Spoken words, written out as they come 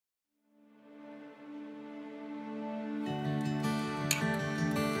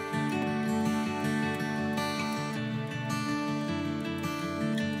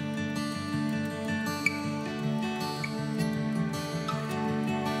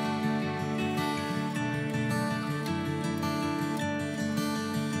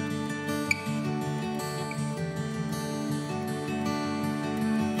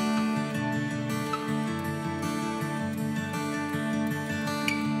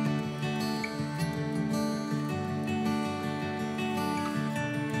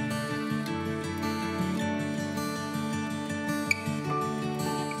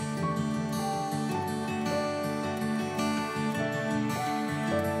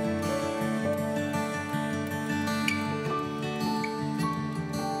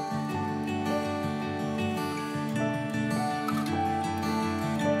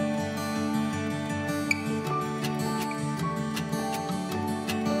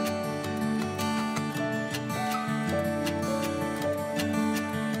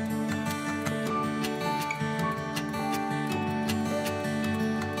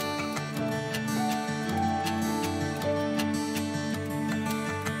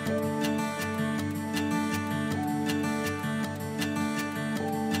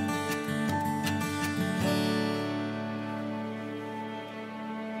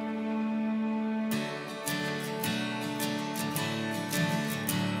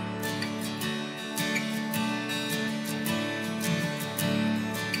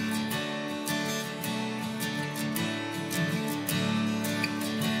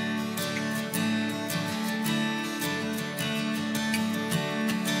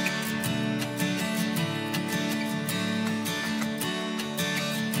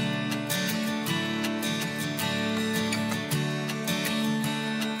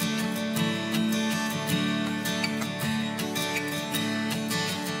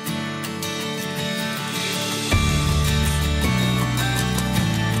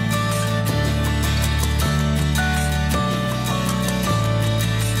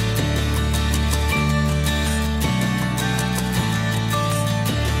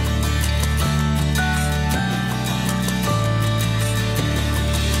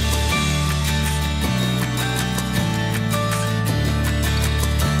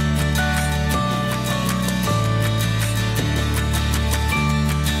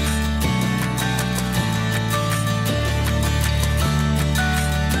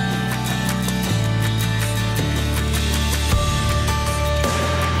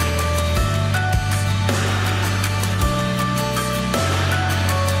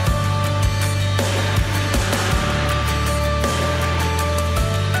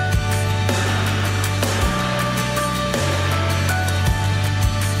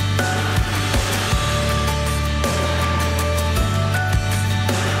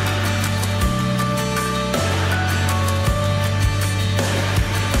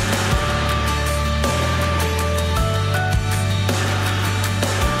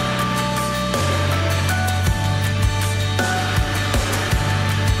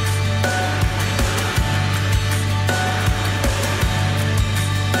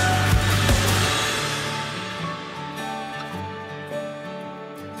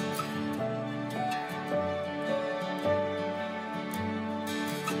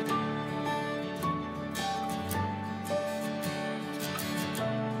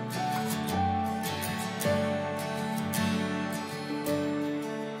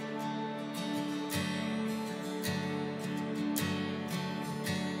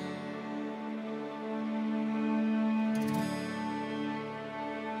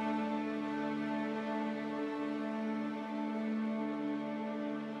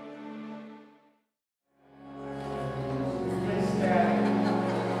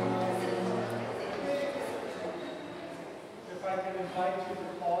invite you to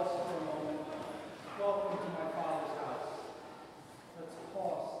pause for a moment. Welcome to my Father's house. Let's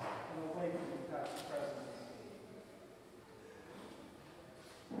pause and awaken to God's presence.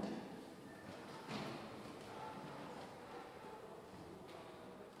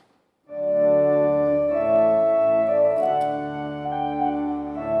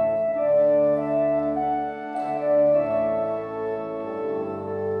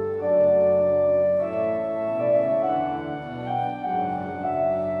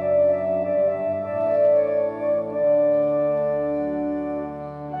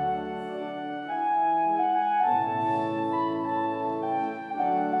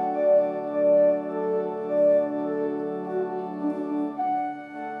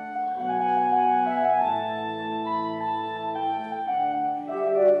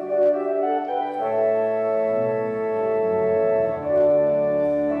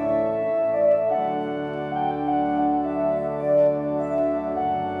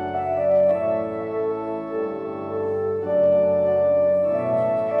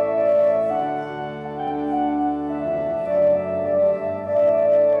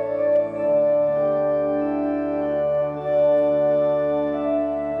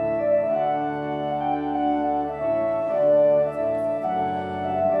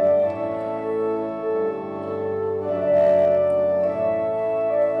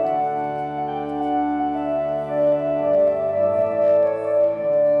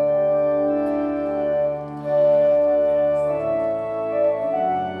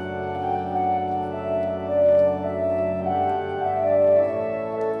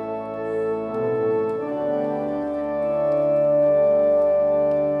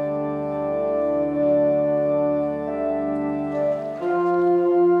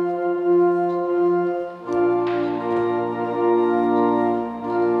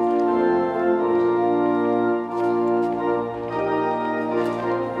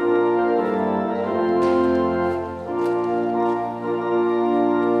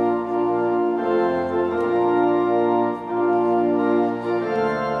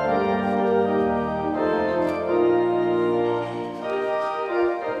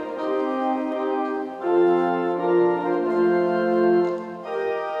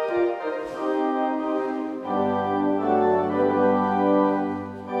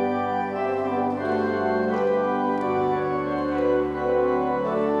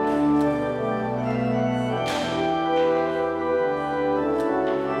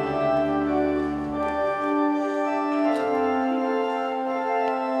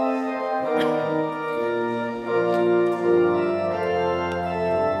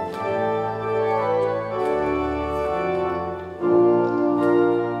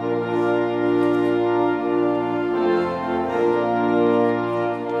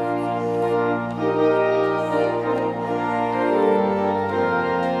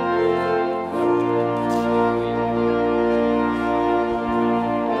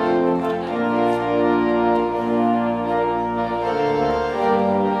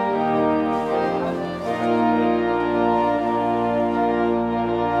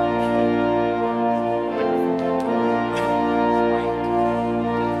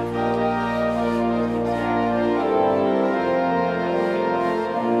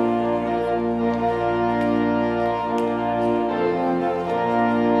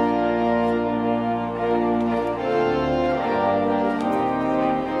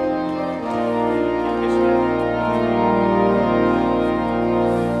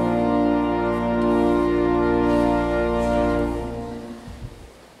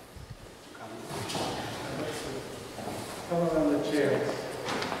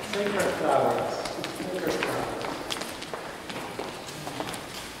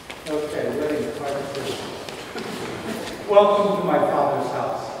 Welcome to my Father's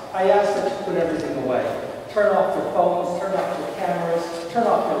house. I ask that you put everything away. Turn off your phones, turn off your cameras, turn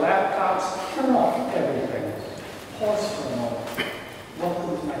off your laptops, turn off everything. Pause for a moment.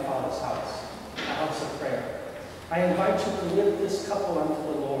 Welcome to my Father's house, a house of prayer. I invite you to lift this couple unto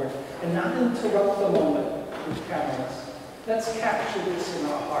the Lord and not interrupt the moment with cameras. Let's capture this in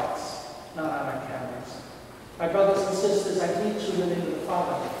our hearts, not on our cameras. My brothers and sisters, I greet you in the name of the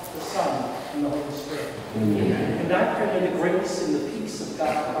Father, the Son, and the Holy Spirit. Amen. And I pray may the grace and the peace of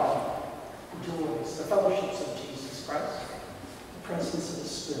God our Father, the joys, the fellowships of Jesus Christ, the presence of the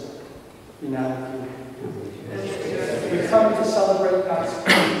Spirit, be now with you. We come to celebrate God's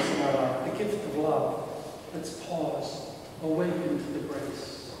presence in our life, the gift of love. Let's pause, awaken to the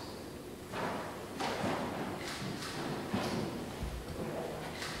grace.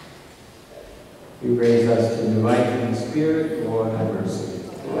 You raise us to new life in the Spirit, Lord, have mercy.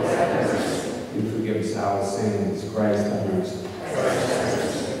 Lord, have mercy. You forgive us our sins, Christ, have mercy.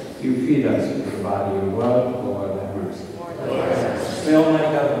 You feed us with the body and blood, Lord, have mercy. May Almighty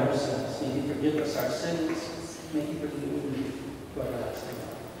God have mercy on us. May He forgive us our sins. May He bring you to everlasting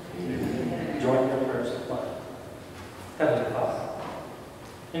life. Join your prayers with mine. Heavenly Father,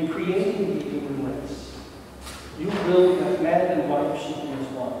 in creating the human race, you willed that man and wife should be as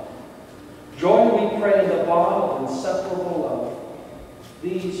one. Join, we pray, in the bond of inseparable love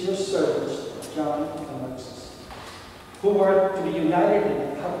these your servants, John and Alexis, who are to be united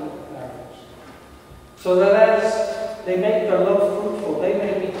in covenant marriage, so that as they make their love fruitful, they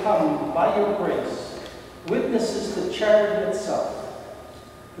may become, by your grace, witnesses to charity itself,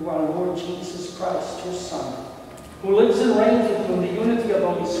 through our Lord Jesus Christ, your Son, who lives and reigns in the unity of the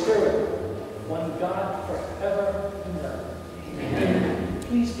Holy Spirit, one God forever and ever. Amen.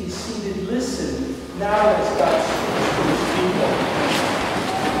 Please be seated. Listen now as God speaks to his people.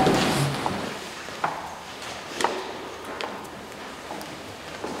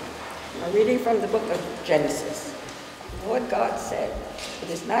 A reading from the book of Genesis. The Lord God said, "It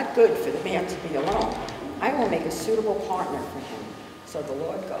is not good for the man to be alone. I will make a suitable partner for him." So the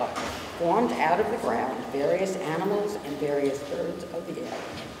Lord God formed out of the ground various animals and various birds of the air,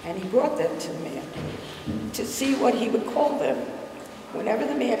 and he brought them to the man to see what he would call them. Whatever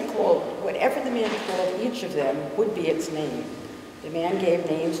the man called each of them would be its name. The man gave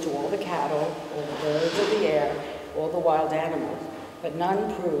names to all the cattle, all the birds of the air, all the wild animals, but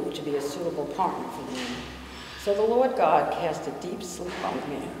none proved to be a suitable partner for the man. So the Lord God cast a deep sleep on the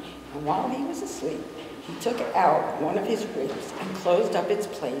man, and while he was asleep, he took out one of his ribs and closed up its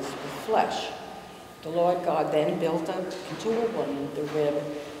place with flesh. The Lord God then built up into a woman the rib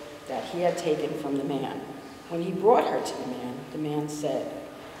that he had taken from the man. When he brought her to the man said,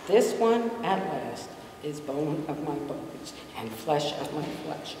 "This one at last is bone of my bones and flesh of my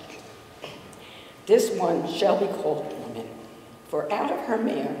flesh. This one shall be called woman, for out of her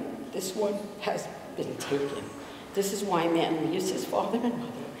man this one has been taken. This is why man leaves his father and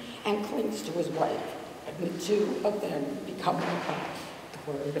mother and clings to his wife, and the two of them become one body."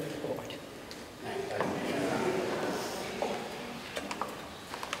 The word of the Lord.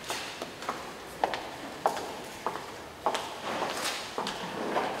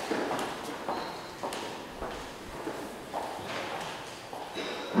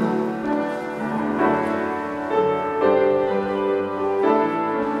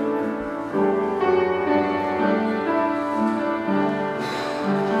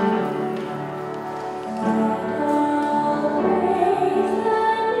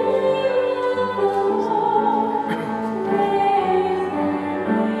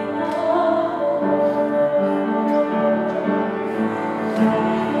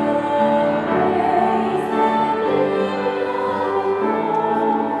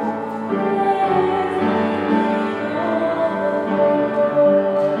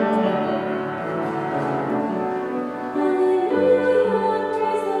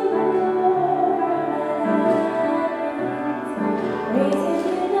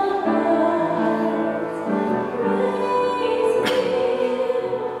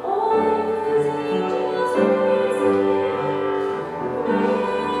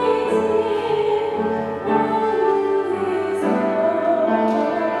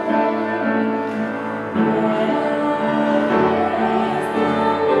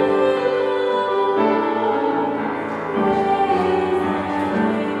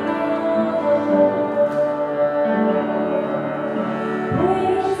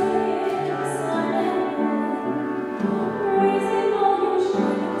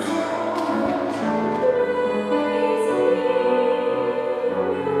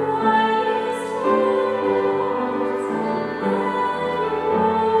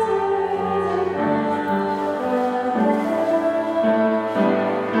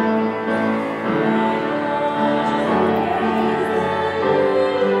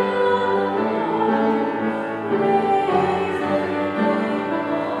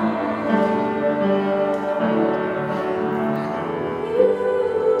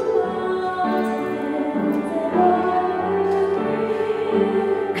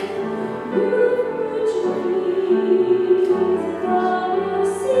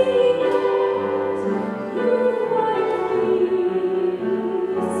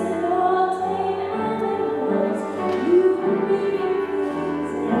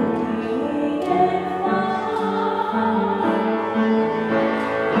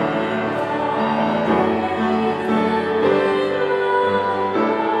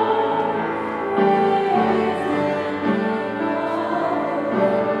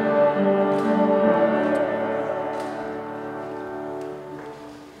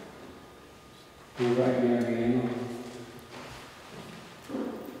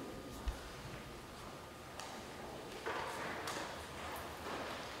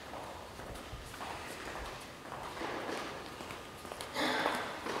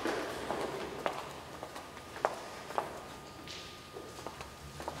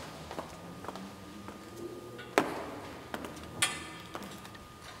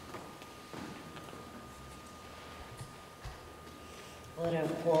 Letter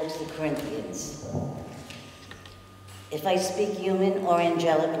of Paul to the Corinthians. If I speak human or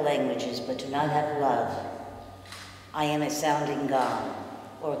angelic languages but do not have love, I am a sounding gong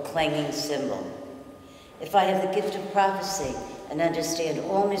or a clanging cymbal. If I have the gift of prophecy and understand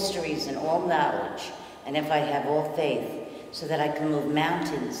all mysteries and all knowledge, and if I have all faith so that I can move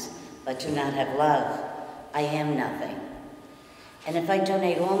mountains but do not have love, I am nothing. And if I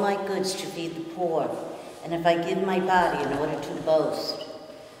donate all my goods to feed the poor, and if I give my body in order to boast,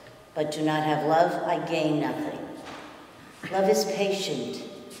 but do not have love, I gain nothing. Love is patient.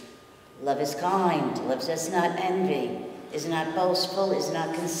 Love is kind. Love does not envy, is not boastful, is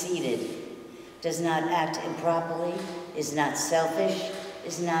not conceited, does not act improperly, is not selfish,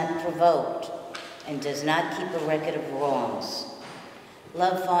 is not provoked, and does not keep a record of wrongs.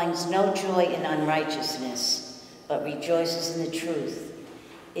 Love finds no joy in unrighteousness, but rejoices in the truth.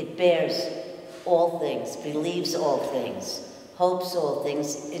 It bears all things, believes all things, hopes all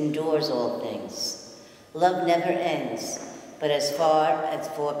things, endures all things. Love never ends, but as far as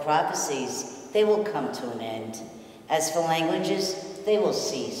for prophecies, they will come to an end. As for languages, they will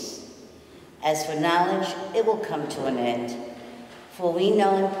cease. As for knowledge, it will come to an end. For we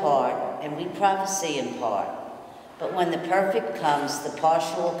know in part, and we prophesy in part. But when the perfect comes, the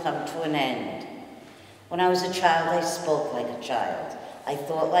partial will come to an end. When I was a child, I spoke like a child. I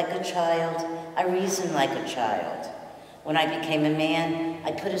thought like a child. I reasoned like a child. When I became a man,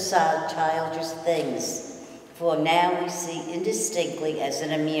 I put aside childish things. For now we see indistinctly as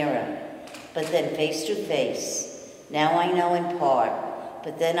in a mirror, but then face to face. Now I know in part,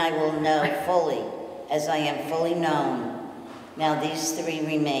 but then I will know fully, as I am fully known. Now these three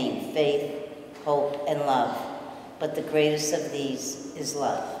remain, faith, hope, and love. But the greatest of these is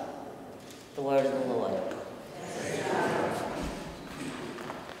love. The word of the Lord.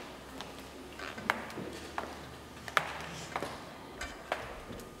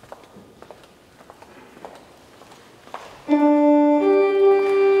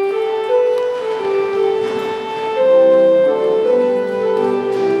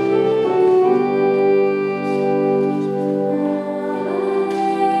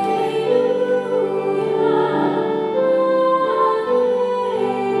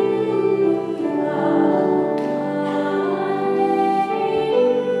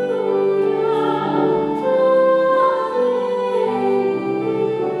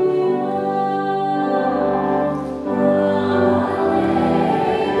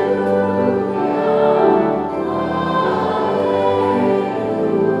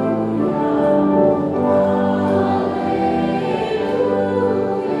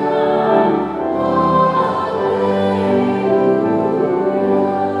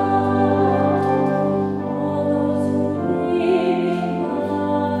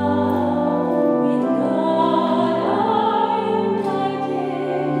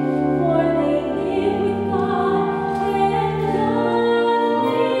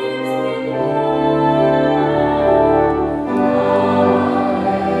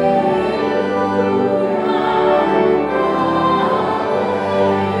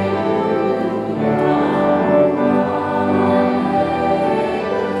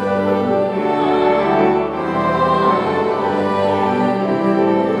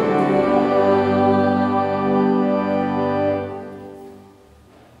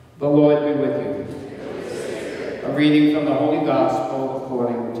 reading from the Holy Gospel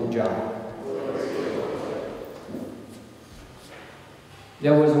according to John.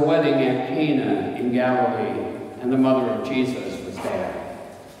 There was a wedding at Cana in Galilee, and the mother of Jesus was there.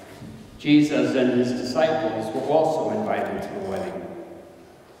 Jesus and his disciples were also invited to the wedding.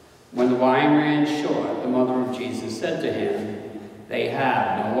 When the wine ran short, the mother of Jesus said to him, "They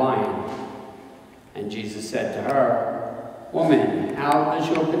have no wine." And Jesus said to her, "Woman, how does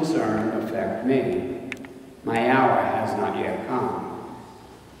your concern affect me? My hour has not yet come."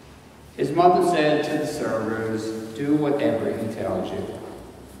 His mother said to the servers, "Do whatever he tells you."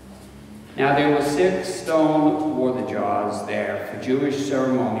 Now there were 6 stone water jars there for Jewish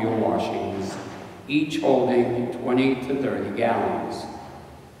ceremonial washings, each holding 20 to 30 gallons.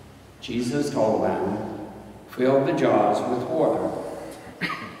 Jesus told them, "Fill the jars with water."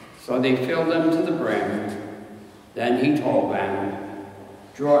 So they filled them to the brim. Then he told them,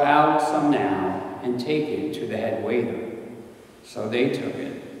 "Draw out some now and take it to the head waiter." So they took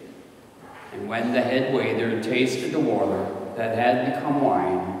it. And when the head waiter tasted the water that had become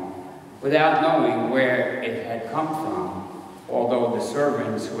wine, without knowing where it had come from, although the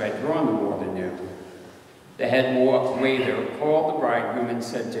servants who had drawn the water knew, the head waiter called the bridegroom and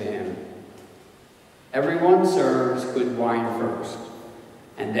said to him, "Everyone serves good wine first,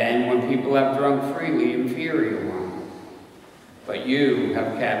 and then when people have drunk freely, inferior wine. but you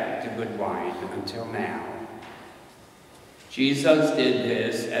have kept the good wine until now. Jesus did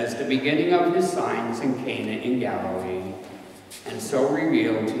this as the beginning of his signs in Cana in Galilee, and so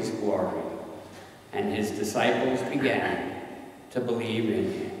revealed his glory, and his disciples began to believe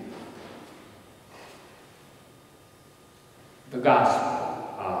in him. The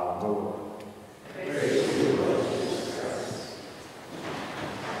Gospel of the Lord. Praise to you, Lord Jesus Christ.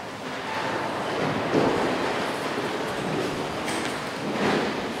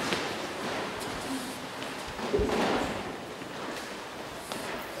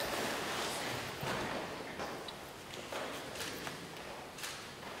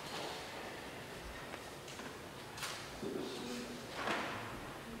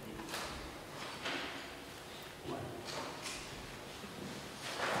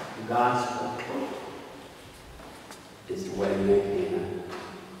 The Gospel is the wedding at Cana.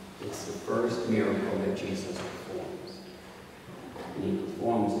 It's the first miracle that Jesus performs. And he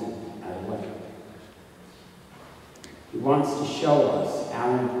performs it at a wedding. He wants to show us how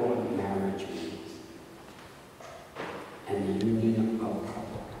important marriage is and the union of a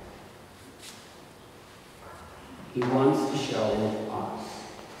couple. He wants to show us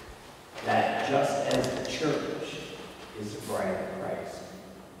that just as the church is the bride of Christ,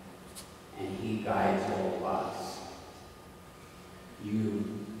 and he guides all of us, you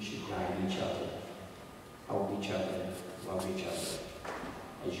should guide each other, help each other, love each other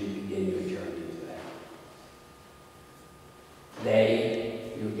as you begin your journey today.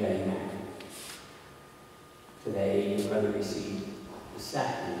 Today, you're getting married. Today, you're going to receive the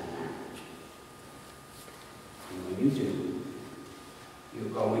sacrament of marriage. And when you do,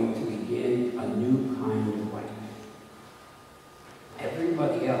 you're going to begin a new kind of life.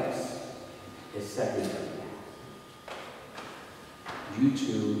 Everybody else is secondary now. You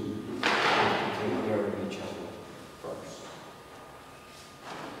two have to take care of each other first.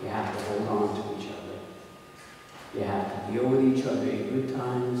 You have to hold on to each other. You have to deal with each other in good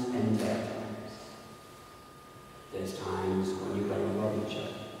times and bad times. There's times when you're going to love each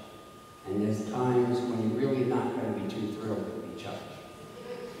other. And there's times when you're really not going to be too thrilled with each other.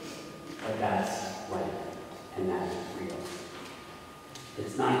 But that's life, and that's real.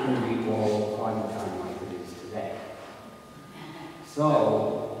 It's not going to be all party time like it is today.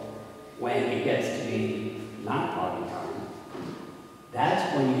 So, when it gets to be not party time,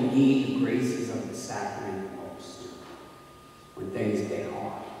 that's when you need the graces of the sacrament most. When things get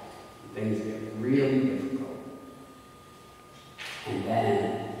hard, when things get really difficult. And then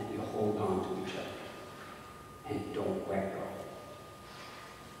you hold on to each other and don't let go.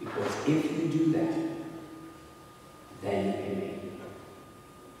 Because if you do that, then you can make it.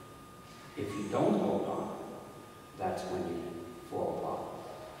 If you don't hold on, that's when you fall apart.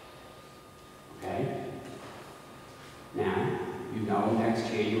 Okay? Now, you know next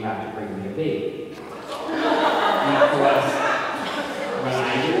year you have to bring me a baby. Because when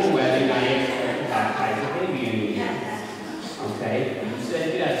I do a wedding, I expect to baptize a baby in the year. Okay? You said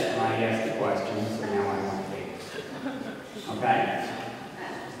yes when I asked the question, so now I want a baby. Okay?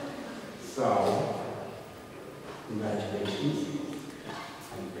 So, congratulations.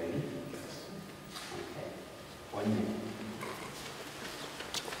 Are you ready? Okay. 1 minute.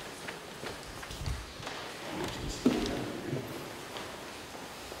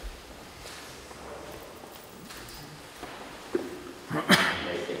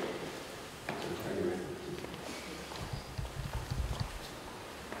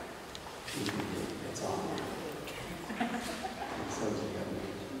 It's on. So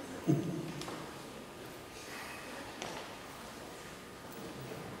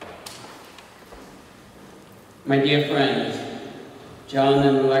my dear friends, John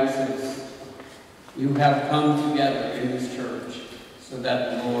and Alexis, you have come together in this church so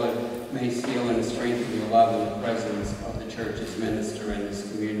that the Lord may seal and strengthen your love in the presence of the church's minister in this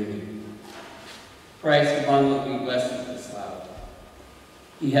community. Christ abundantly blesses this love.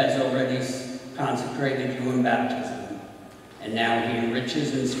 He has already consecrated you in baptism, and now he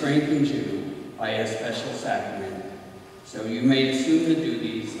enriches and strengthens you by a special sacrament, so you may assume the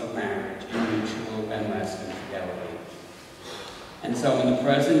duties of marriage in mutual and lasting fidelity. And so in the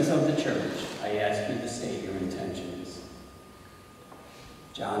presence of the church, I ask you to say your intentions.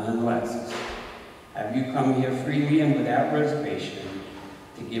 John and Alexis, have you come here freely and without reservation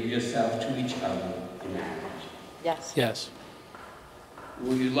to give yourself to each other in marriage? Yes. Yes.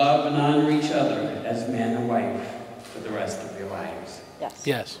 Will you love and honor each other as man and wife for the rest of your lives? Yes.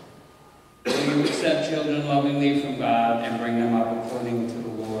 Yes. Will you accept children lovingly from God and bring them up according to the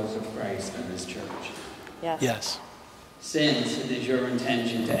laws of Christ and his church? Yes. Yes. Since it is your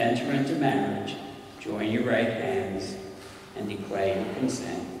intention to enter into marriage, join your right hands and declare your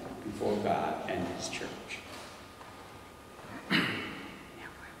consent before God and His church.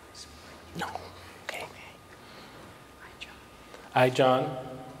 No. Okay. I, John,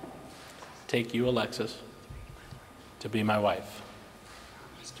 take you, Alexis, to be my wife.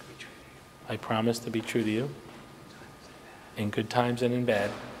 I promise to be true to you in good times and in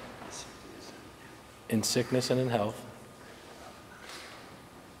bad, in sickness and in health.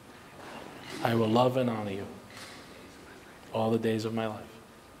 I will love and honor you all the days of my life.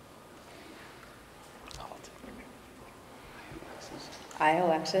 I,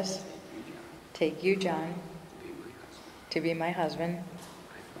 Alexis, take you, John, to be my husband.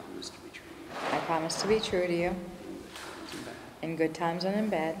 I promise to be true to you in good times and in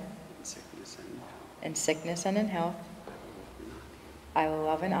bad, in sickness and in health. I will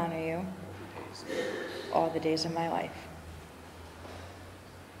love and honor you all the days of my life.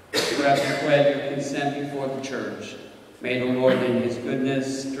 You have declared your consent before the church. May the Lord in His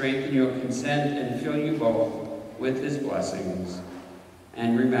goodness strengthen your consent and fill you both with His blessings.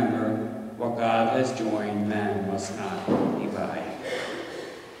 And remember, what God has joined, man must not divide.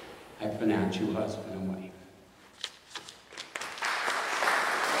 I pronounce you husband and wife.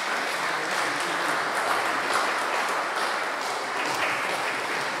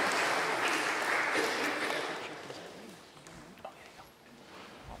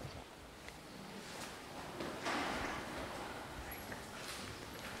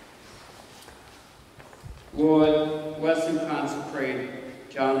 Lord, bless and consecrate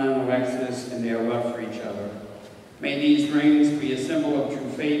John and Alexis in their love for each other. May these rings be a symbol of true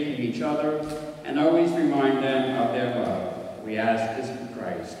faith in each other and always remind them of their love. We ask this through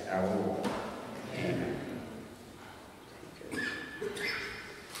Christ our Lord. Amen.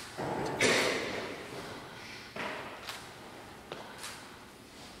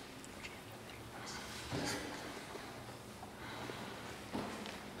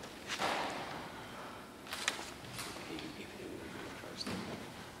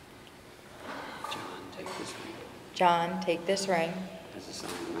 John, take this ring As a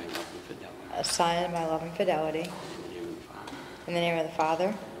sign of my love and fidelity. a sign of my love and fidelity. In the name of the Father,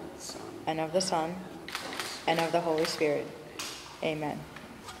 In the name of the Father, and of the Son, and of the Holy Spirit. Amen.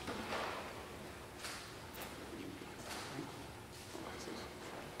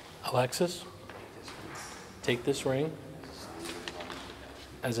 Alexis, take this ring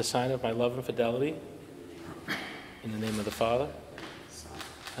as a sign of my love and fidelity. In the name of the Father,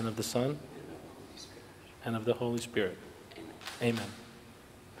 and of the Son, and of the Holy Spirit. Amen.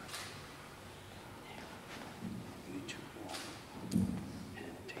 You two walk and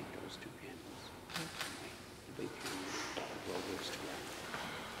take those two candles. The big candle, blow those two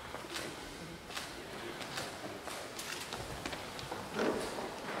out.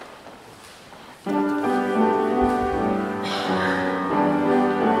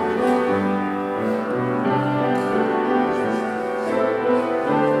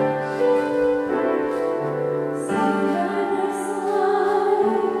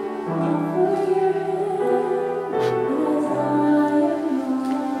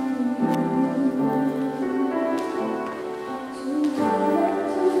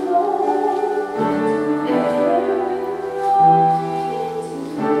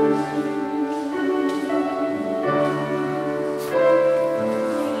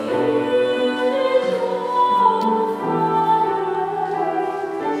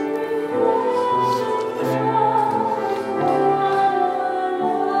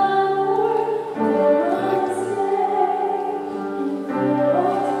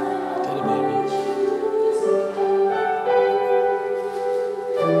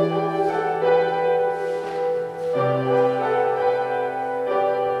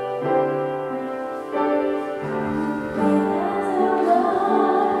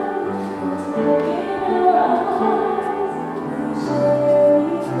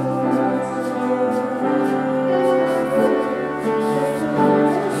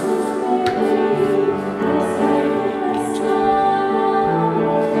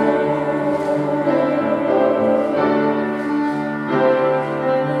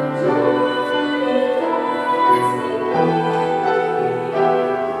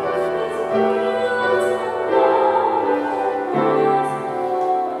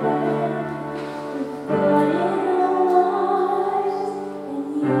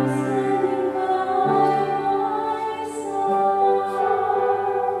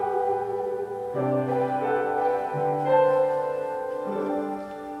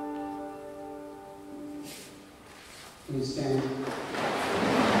 Please stand.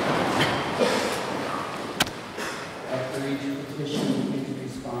 After each petition, please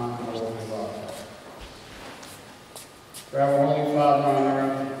respond with a word of love. For our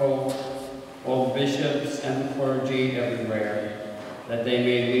Pope, all the bishops and the clergy everywhere, that they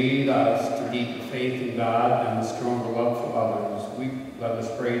may lead us to deeper faith in God and a stronger love for others. Let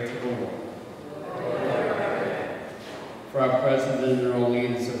us pray to the Lord. For our president and all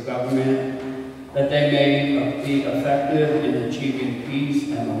leaders of government, that they may be effective in achieving peace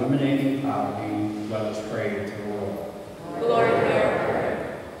and eliminating poverty. Let us pray to the Lord. Lord, hear our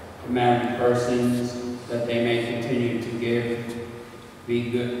prayer. For married persons, that they may continue to give, be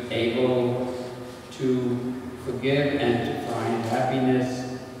good, able to forgive and to find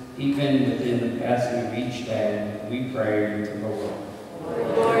happiness even within the passing of each day. We pray to the Lord.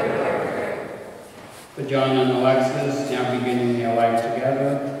 Lord, hear our prayer. For John and Alexis, now beginning their life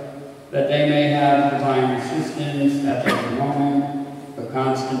together, that they may have divine assistance at every moment, the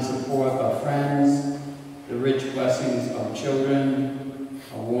constant support of friends, the rich blessings of children,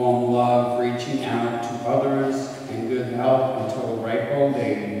 a warm love reaching out to others, and good health until a ripe old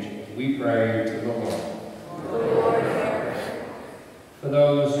age. We pray to the Lord. Lord, hear our prayer. For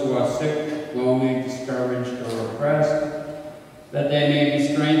those who are sick, lonely, discouraged, or oppressed, that they may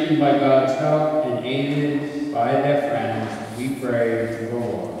be strengthened by God's help and aided by their friends, we pray to the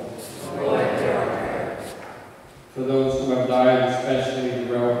Lord. Lord, hear our prayer. For those who have died, especially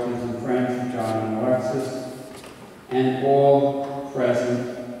the relatives and friends of John and Alexis, and all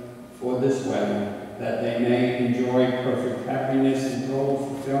present for this wedding, that they may enjoy perfect happiness and total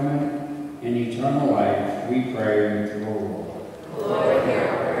fulfillment and eternal life, we pray to the Lord. Lord, hear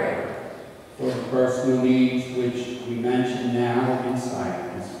our prayer. For the personal needs which we mention now in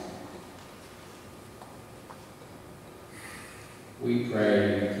silence, we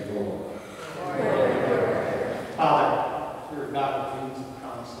pray to the Lord. Father, you're a God of dreams and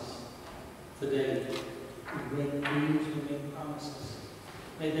promises. Today, we make dreams, we make promises.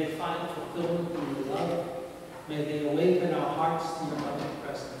 May they find fulfillment in your love. May they awaken our hearts to your loving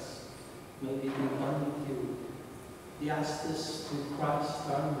presence. May we be one with you. We ask this through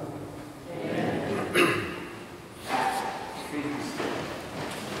Christ our Lord. Amen.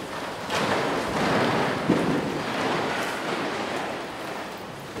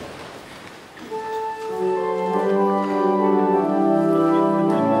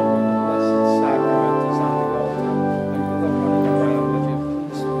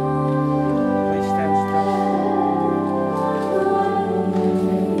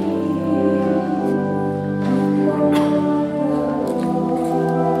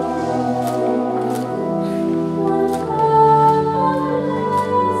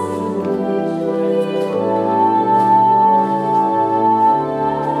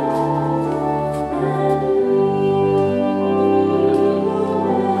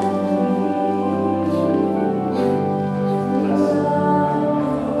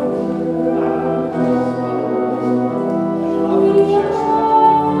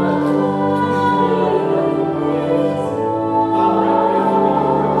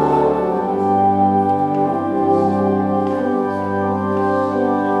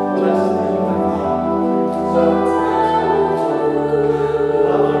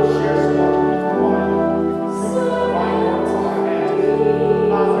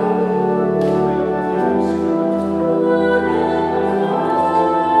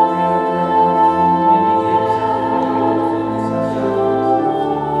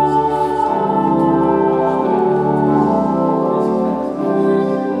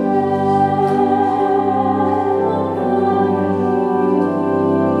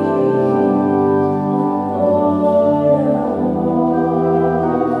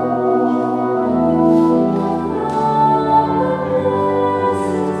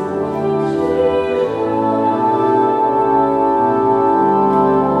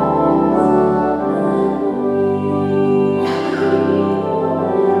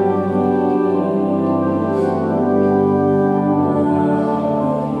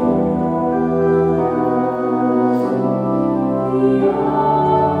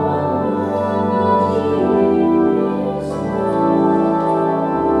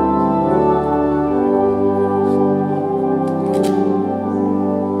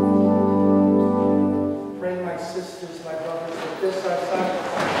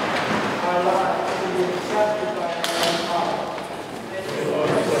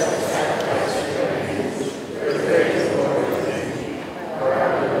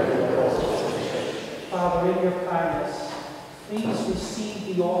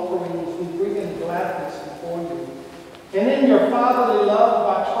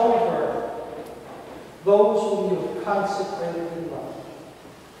 those whom you have consecrated in love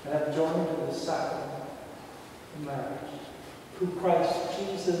and have joined in the sacrament of marriage. Through Christ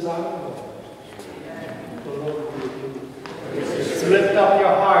Jesus our Lord. The Lord be with you. Lift up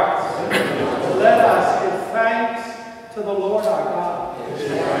your hearts. Let us give thanks to the Lord our God.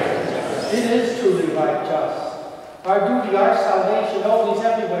 It is truly righteous. Our duty, our salvation, always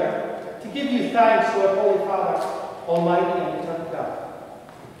everywhere, to give you thanks, Lord, Holy Father, Almighty and eternal God.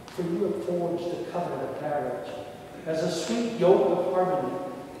 For you have forged the covenant of marriage as a sweet yoke of harmony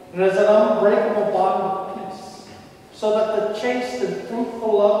and as an unbreakable bond of peace, so that the chaste and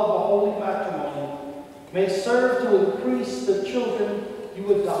fruitful love of a holy matrimony may serve to increase the children you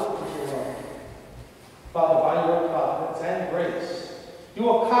adopt as your own. Father, by your providence and grace, you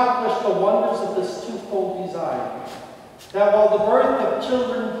accomplish the wonders of this twofold design, that while the birth of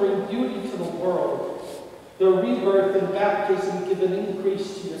children bring beauty to the world, the rebirth and baptism give an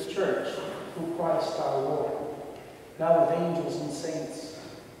increase to your church through Christ our Lord. Now with angels and saints,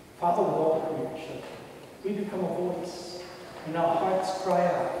 Father, with all creation, we become a voice, and our hearts cry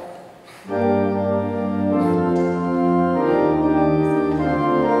out.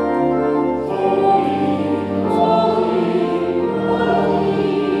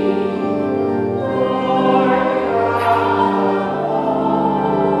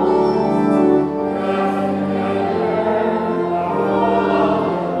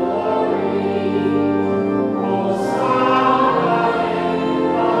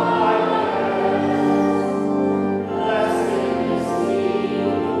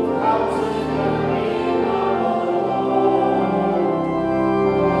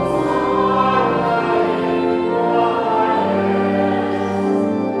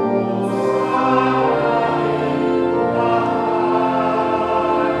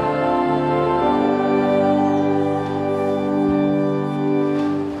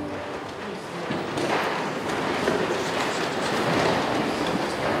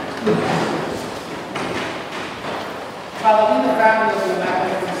 Father, we, the family of the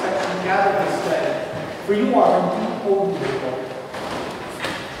Immaculate Conception, gather this day, for you are indeed holy, Lord.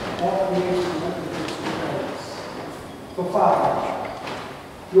 All creation represents your praise. For Father,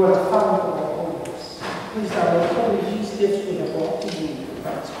 you are the fount of all holiness. Please now let holy these gifts we have brought to you for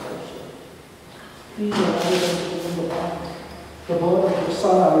consecration. These are items in the body, the blood of your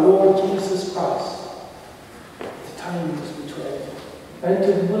Son, our Lord Jesus Christ. At the time he was betrayed,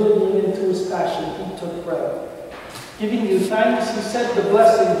 entered willingly into his passion, he took bread. Giving you thanks, he said the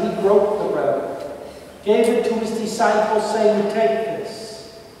blessing, he broke the bread, gave it to his disciples, saying, "Take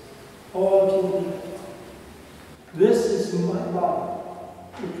this, all of you eat. This is my body,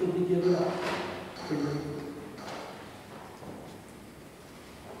 which will be given up for you."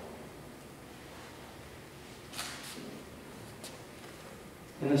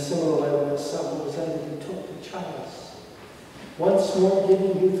 In a similar way, when the supper was ended, he took the chalice, once more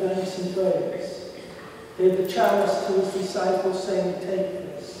giving you thanks and praise. Gave the chalice to his disciples, saying,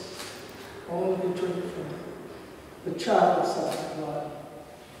 "Take this, all of you drink from it. The chalice of my blood,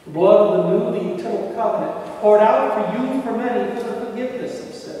 the blood of the new, the eternal covenant, poured out for you, for many, for the forgiveness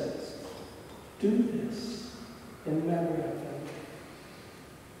of sins. Do this in memory of him."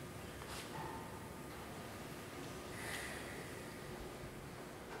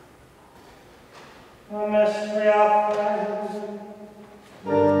 A mystery of praise.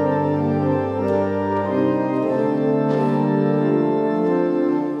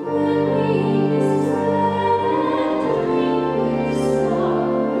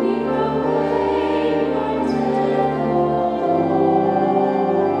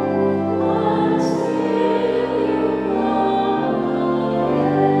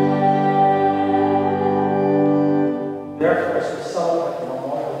 Therefore, as we celebrate the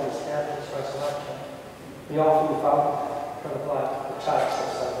memorial of his death and his resurrection, we offer you, Father, for the blood, the chalice of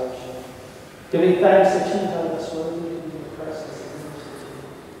salvation, giving thanks that you held us worthy to be in the presence of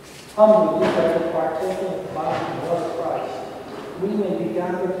the Lord. Humbly, we pray for partaking of the body and blood of Christ, we may be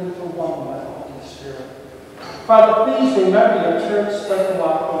gathered into one by the Holy Spirit. Father, please remember your church spread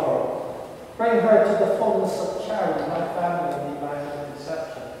throughout the world. Bring her to the fullness of charity, my family of the Immaculate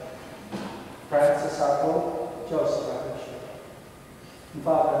Conception. Francis, our Pope, Joseph, our Bishop. And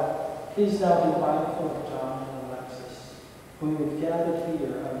Father, please now be mindful of John and Alexis, whom you've gathered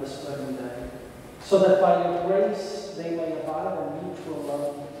here on this wedding day, so that by your grace they may abide in mutual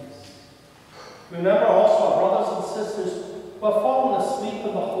love and peace. Remember also our brothers and sisters who have fallen asleep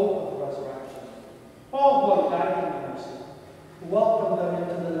in the hope of the resurrection, all who have died in mercy. Welcome them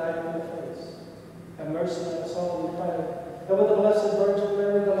into the night of your face. Have mercy on us all, we pray, and with the Blessed Virgin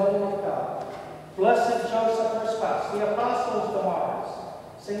Mary, the Mother of God, Blessed Joseph, her spouse, the apostles, the martyrs,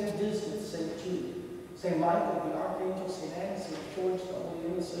 Saint Dismas, Saint Jude, Saint Michael, the Archangel, Saint Anne, Saint George, the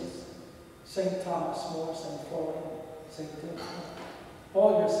Holy Innocents, Saint Thomas More, Saint Florian, Saint Timothy,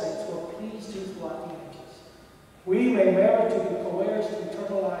 all your saints who are pleased you throughout the ages, we may merit to be co-heirs to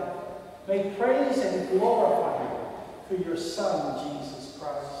eternal life. May praise and glorify you through your Son, Jesus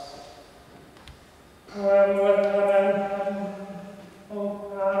Christ. And with heaven, O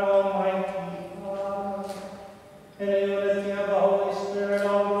God Almighty, Father, in the unity of the Holy Spirit,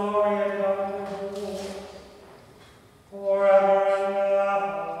 all glory and honor to you, forever and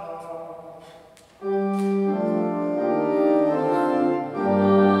ever.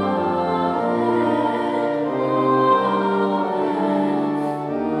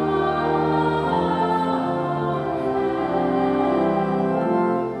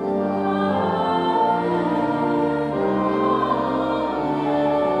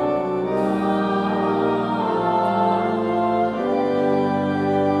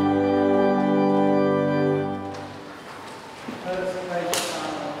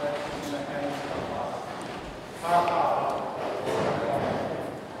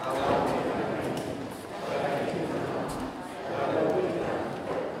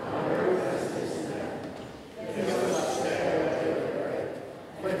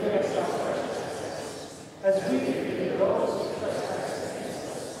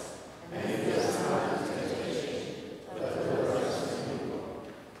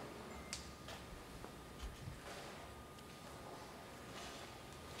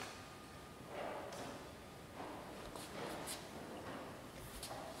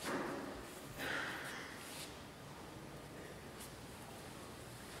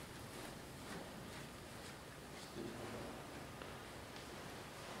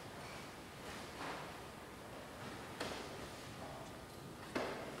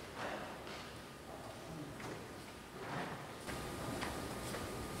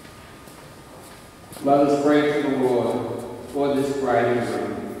 Let us pray to the Lord for this bride and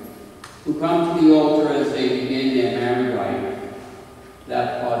groom, who come to the altar as they begin their married life,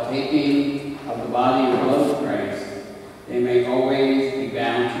 that partaking of the body and blood of Christ, they may always be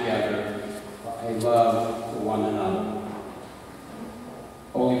bound together by love for one another.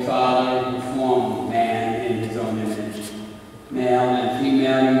 Holy Father, who formed man in his own image, male and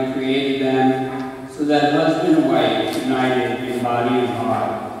female, you created them so that husband and wife, united in body and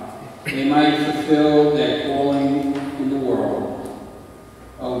heart, they might fulfill their calling in the world.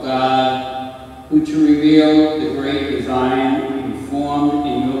 O God, who to reveal the great design you formed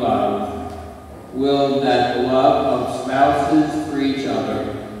in your love, willed that the love of spouses for each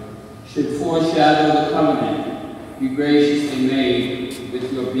other should foreshadow the covenant you graciously made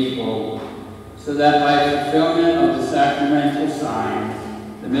with your people, so that by fulfillment of the sacramental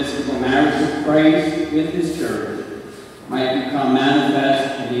sign, the mystical marriage of Christ with his church might become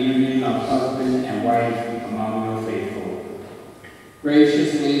manifest in the union of husband and wife among your faithful.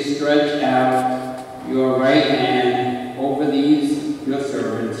 Graciously stretch out your right hand over these your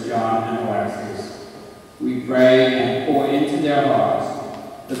servants, John and Alexis. We pray and pour into their hearts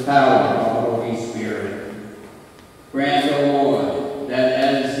the power of the Holy Spirit. Grant, O Lord, that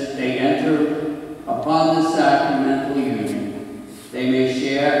as they enter upon the sacramental union, they may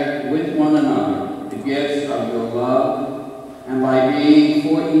share with one another the gifts of your love, and by being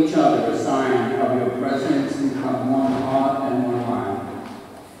for each other a sign of your presence, become one heart and one mind.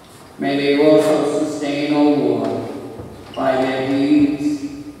 May they also sustain, O Lord, by their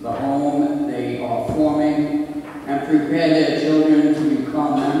deeds, the home they are forming, and prepare their children to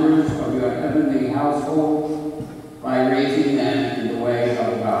become members of your heavenly household by raising them in the way of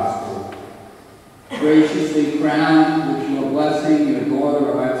the gospel. Graciously crown with your blessing your daughter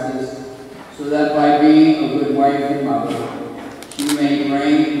Alexis, so that by being a good wife and mother, she may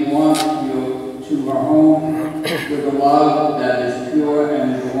bring warmth to her home with a love that is pure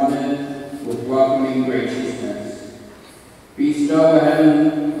and adorned with welcoming graciousness. Bestow a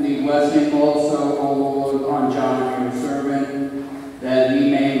heavenly blessing also, O Lord, on John, your servant, that he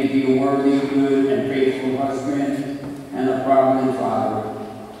may be a worthy, good, and faithful husband and a provident father.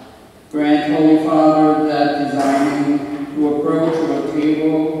 Grant, Holy Father, that designing to approach your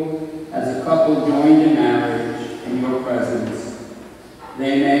table as a couple joined in marriage in your presence,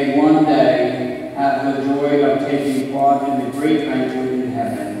 they may one day have the joy of taking part in the great banquet in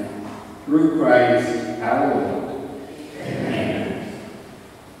heaven, through Christ our Lord. Amen.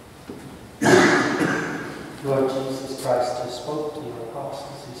 Lord Jesus Christ, who spoke to your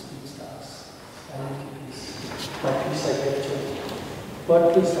apostles, who speaks to us. I give you peace. My peace I give to you. Lord,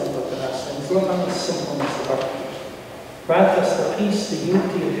 please don't look at us and look on the simpleness of our faith. Grant us the peace, the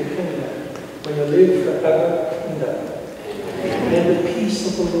unity of your kingdom, where you live forever and ever. May the peace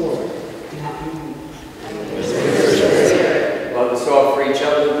of the Lord be with you. Let us offer each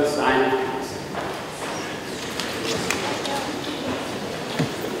other the sign of peace.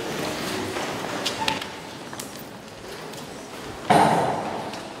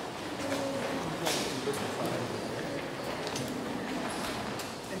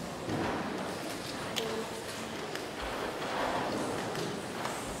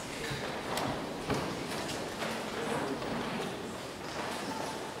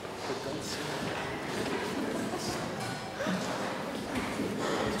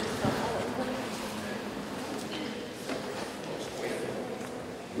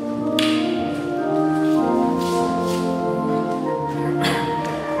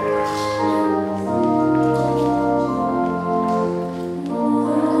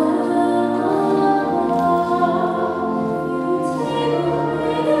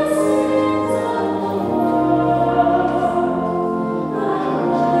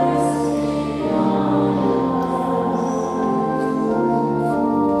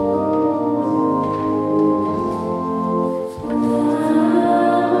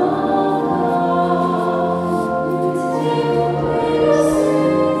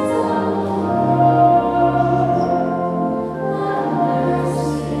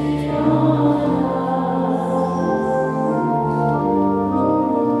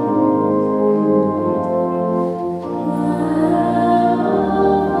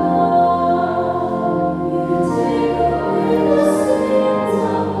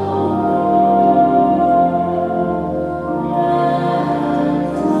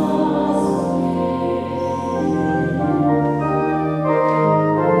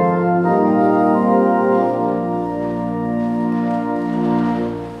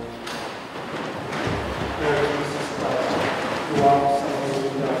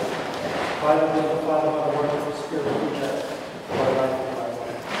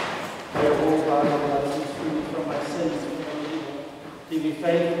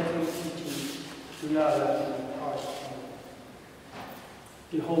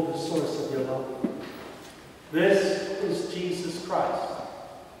 Behold the source of your love. This is Jesus Christ,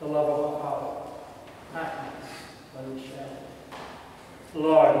 the love of the Father. Happiness, let me share.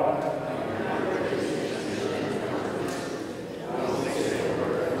 Lord,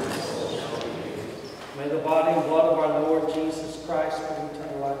 may the body and blood of our Lord Jesus Christ bring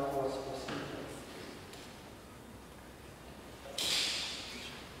eternal life to us.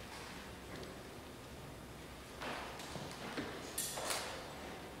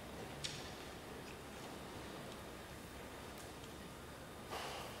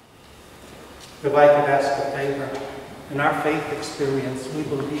 If I could ask a favor, in our faith experience, we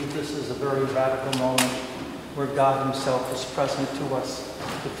believe this is a very radical moment where God himself is present to us,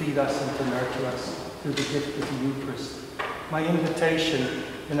 to feed us and to nurture us through the gift of the Eucharist. My invitation,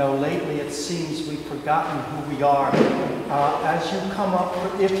 lately it seems we've forgotten who we are. As you come up,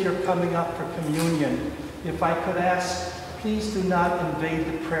 if you're coming up for communion, if I could ask, please do not invade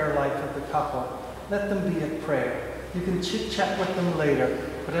the prayer life of the couple. Let them be at prayer. You can chit-chat with them later.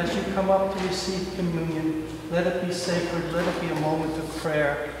 But as you come up to receive communion, let it be sacred, let it be a moment of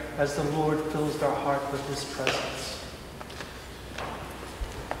prayer as the Lord fills our heart with his presence.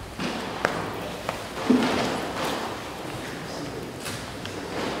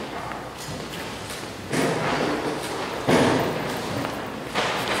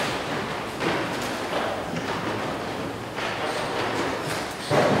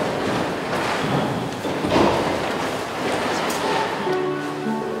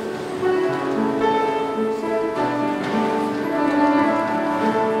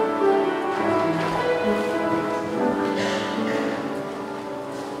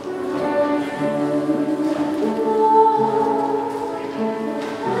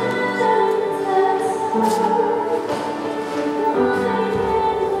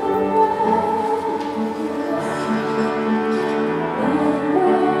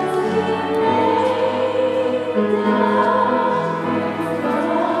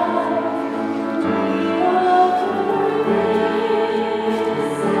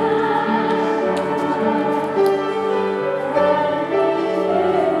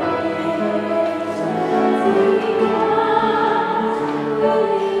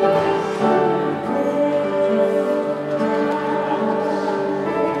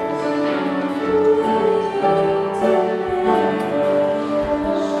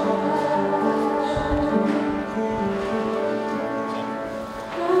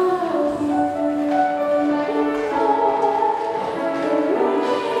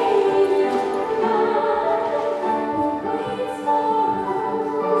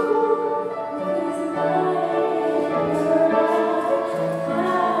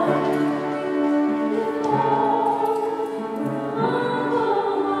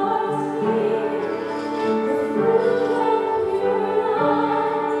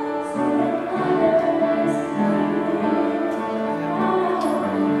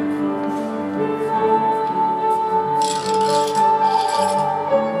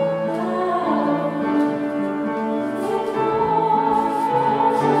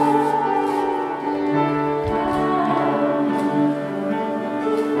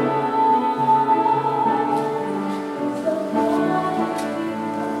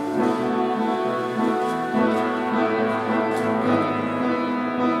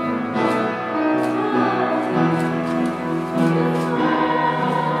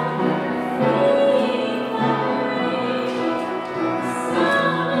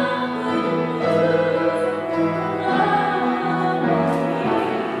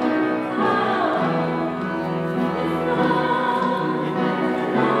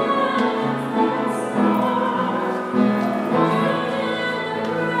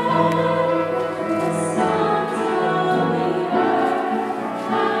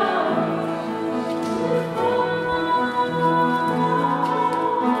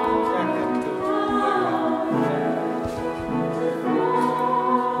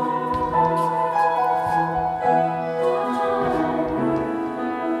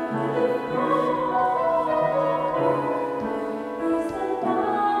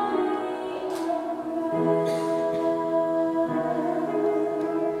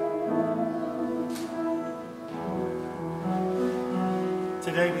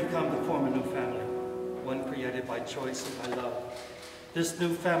 choice and by love. This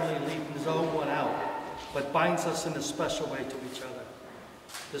new family leaves no one out, but binds us in a special way to each other.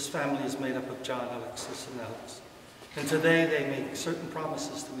 This family is made up of John, Alexis, and Alex. And today they make certain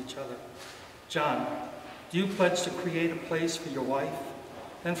promises to each other. John, do you pledge to create a place for your wife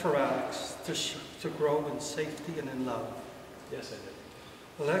and for Alex to grow in safety and in love? Yes, I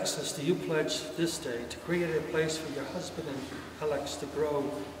do. Alexis, do you pledge this day to create a place for your husband and Alex to grow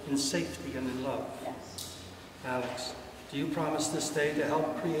in safety and in love? Yes. Alex, do you promise this day to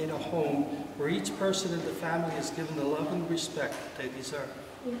help create a home where each person in the family is given the love and respect they deserve?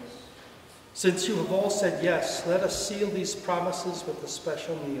 Yes. Since you have all said yes, let us seal these promises with a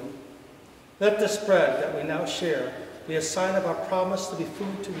special meal. Let this bread that we now share be a sign of our promise to be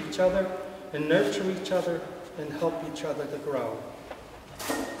food to each other and nurture each other and help each other to grow.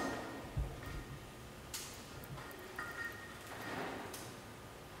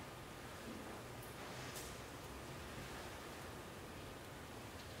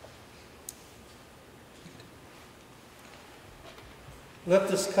 Let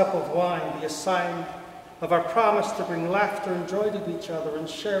this cup of wine be a sign of our promise to bring laughter and joy to each other and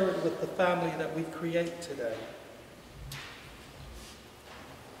share it with the family that we create today.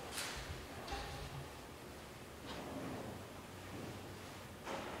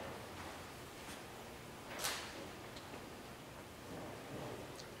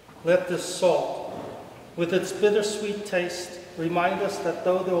 Let this salt, with its bittersweet taste, remind us that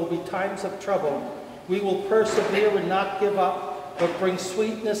though there will be times of trouble, we will persevere and not give up, but bring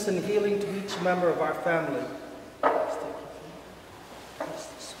sweetness and healing to each member of our family.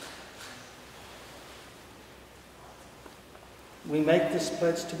 We make this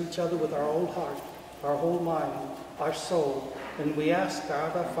pledge to each other with our whole heart, our whole mind, our soul, and we ask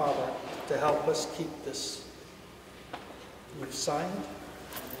God our Father to help us keep this. You've signed?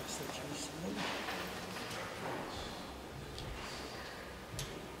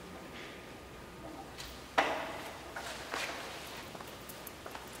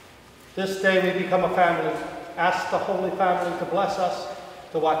 This day we become a family. Ask the Holy Family to bless us,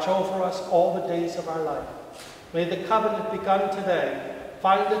 to watch over us all the days of our life. May the covenant begun today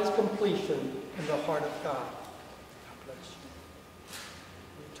find its completion in the heart of God. God bless you.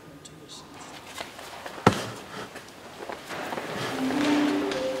 Return to your seats.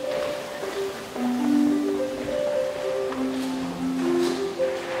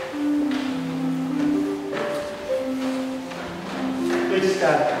 Please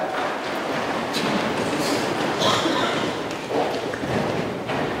stand.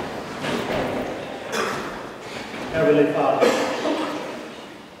 Heavenly Father,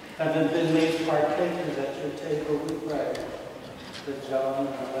 having been made partakers at your table, we pray that John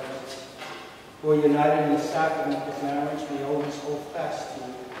and Alexis, who are united in the sacrament of marriage, may always hold fast to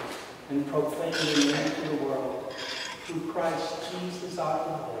you and proclaim your name to the world. Through Christ Jesus our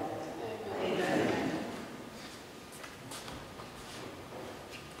Lord. Amen.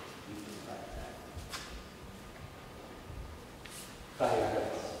 Bow your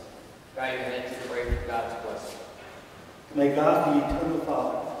heads. Bow your heads and pray for God's blessing. May God, the eternal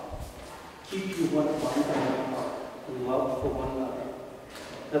Father, keep you one in heart and love for one another,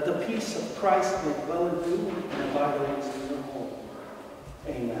 that the peace of Christ may dwell in you and abide always in your home.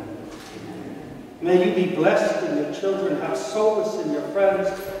 Amen. May you be blessed in your children, have solace in your friends,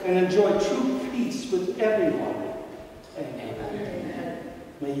 and enjoy true peace with everyone. Amen.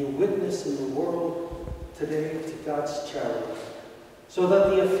 May you witness in the world today to God's charity, so that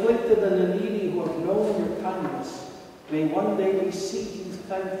the afflicted and the needy who have known your kindness may one day receive you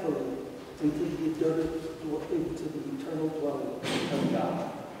thankfully into the eternal dwelling of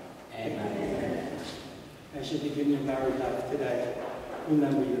God. Amen. As you begin your married life today,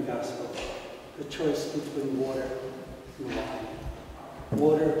 remember your gospel. The choice between water and wine.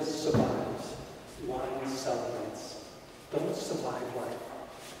 Water survives. Wine celebrates. Don't survive life.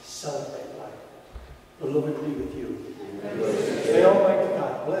 Celebrate life. The Lord be with you. May Almighty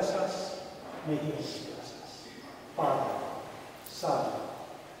God bless us. May He bless us. Father, Son,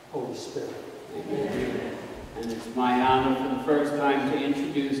 Holy Spirit. Amen. And it's my honor for the first time to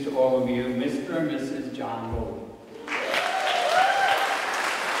introduce to all of you Mr. and Mrs. John Gold.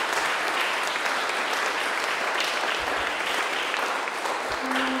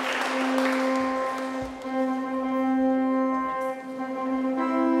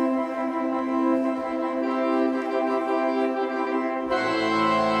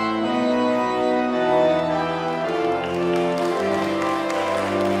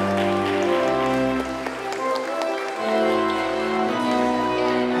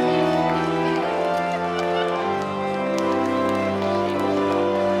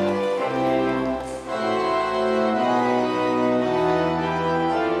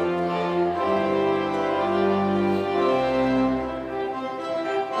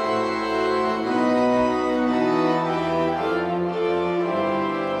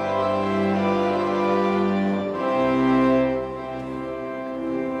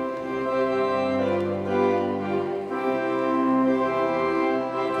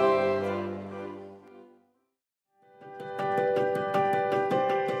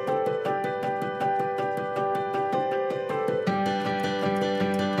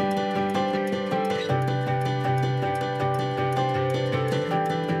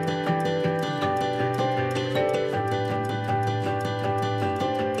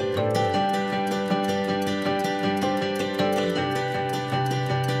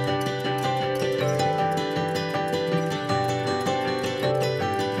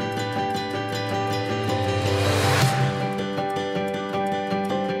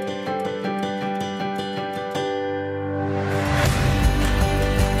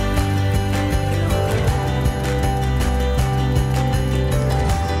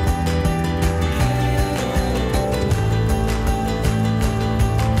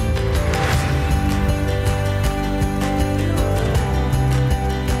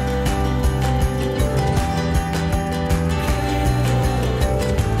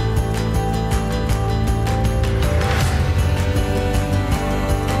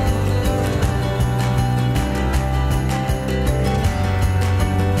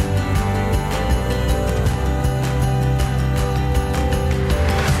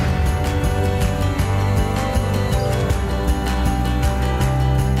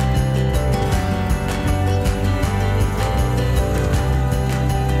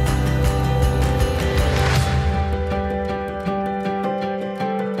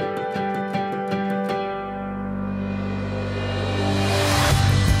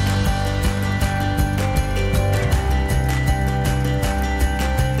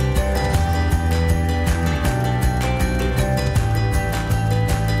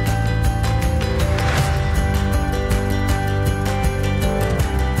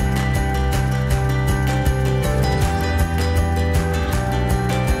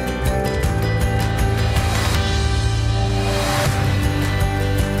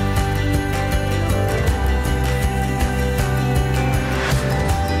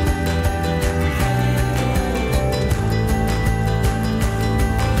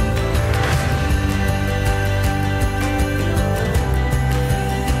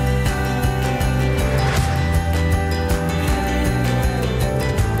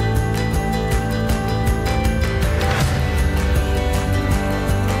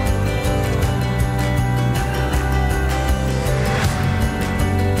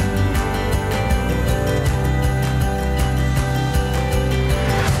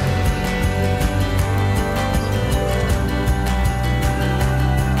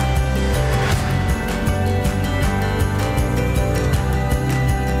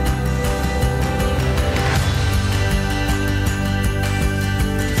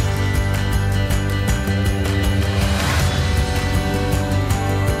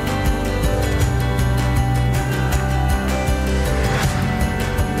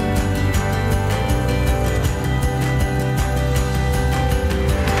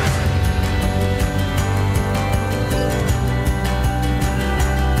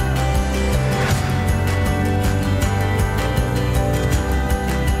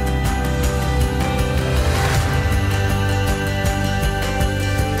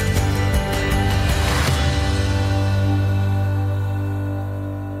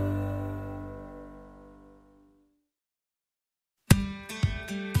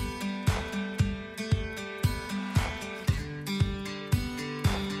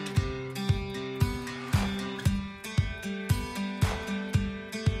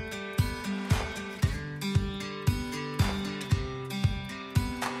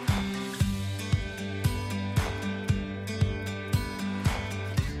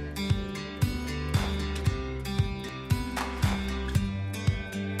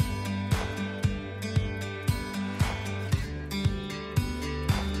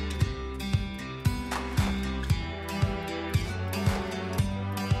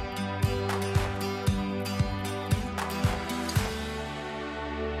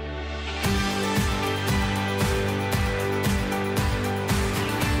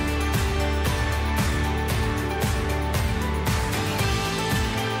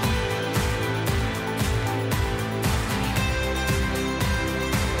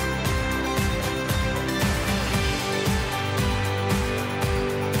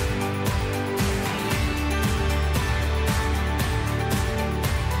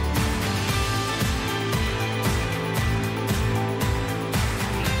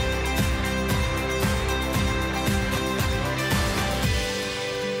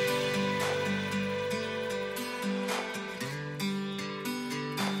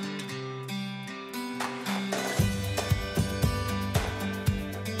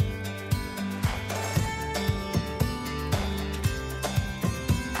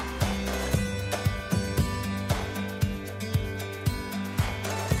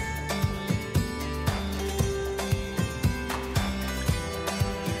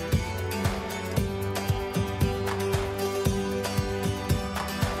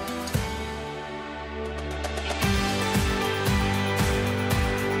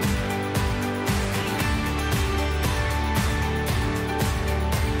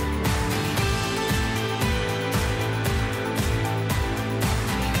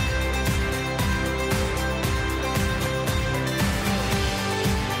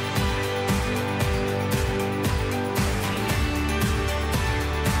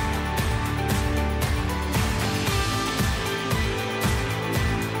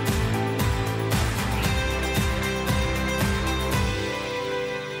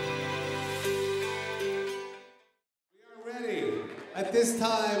 At this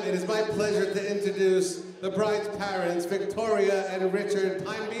time, it is my pleasure to introduce the bride's parents, Victoria and Richard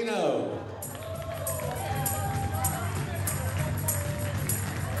Pimbino.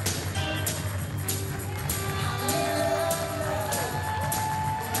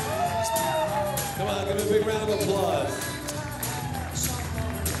 Come on, give a big round of applause.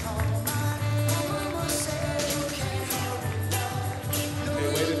 Okay,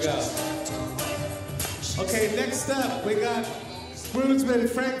 way to go. Okay, next up, we got groomsman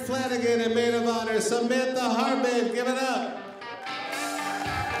Frank Flanagan and maid of honor Samantha Hartman. Give it up.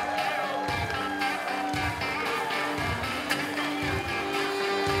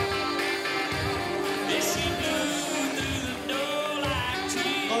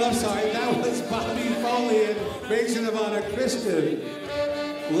 Oh, I'm sorry, that was Bobby Foley and maid of honor Christian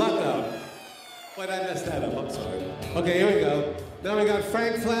Lucko. Why did I mess that up? I'm sorry. Okay, here we go. Now we got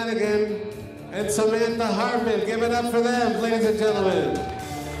Frank Flanagan and Samantha Hartman. Give it up for them, ladies and gentlemen.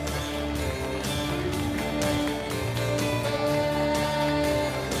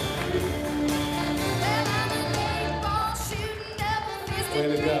 Way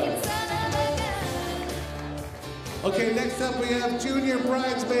to go. Okay, next up we have junior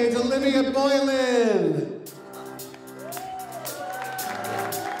bridesmaids, Olivia Boylan.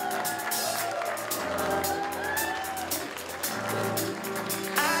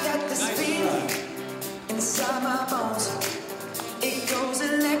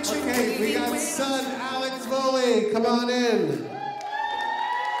 Okay, we got son Alex Foley. Come on in.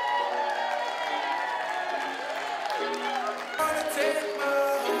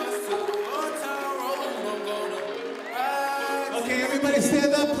 Okay, everybody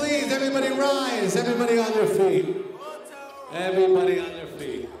stand up, please. Everybody rise. Everybody on their feet. Everybody on their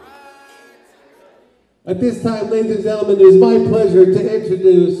feet. At this time, ladies and gentlemen, it is my pleasure to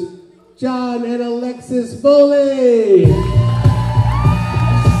introduce John and Alexis Foley.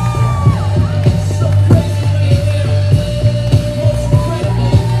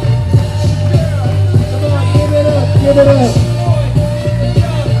 Give it up.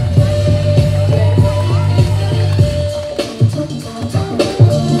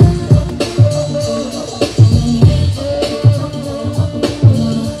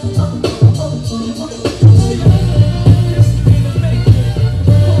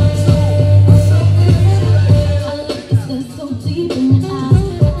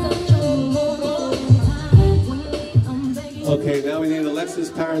 Okay, now we need Alexis'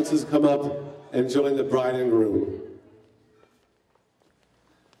 parents to come up and join the bride and groom.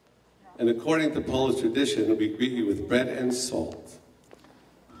 And according to Polish tradition, we greet you with bread and salt,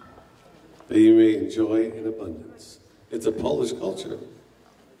 that you may enjoy in abundance. It's a Polish culture.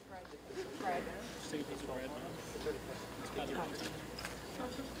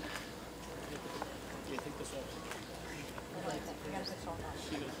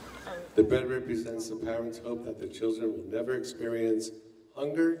 The bread represents the parents' hope that their children will never experience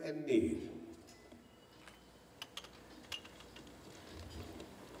hunger and need.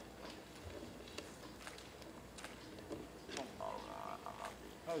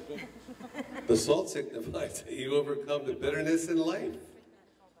 The salt signifies that you overcome the bitterness in life.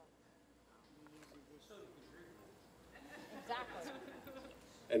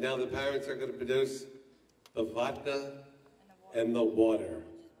 And now the parents are going to produce the vodka and the water.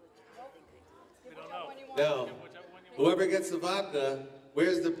 Now, whoever gets the vodka,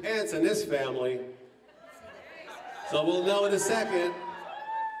 wears the pants in this family. So we'll know in a second.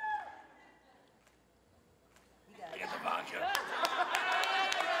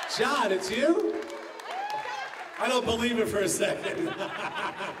 John, it's you? I don't believe it for a second.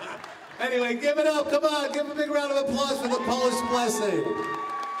 Anyway, give it up. Come on, give a big round of applause for the Polish blessing.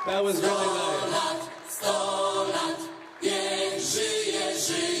 That was really nice. 100 lat, niech żyje,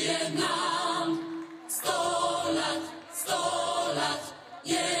 żyje nam. 100 lat,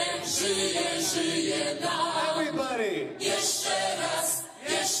 niech żyje, żyje nam. Everybody. Jeszcze raz,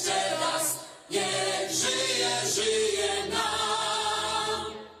 niech żyje, żyje nam.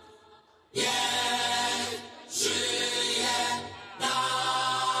 Niech żyje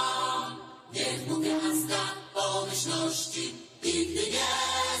nam. Niech mu gwiazda pomyślności nigdy nie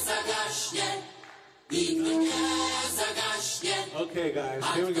zagaśnie. Nigdy nie zagaśnie. Okay, guys,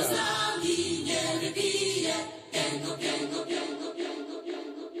 here we go.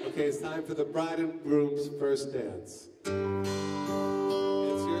 Okay, it's time for the bride and groom's first dance.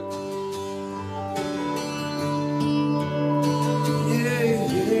 It's your...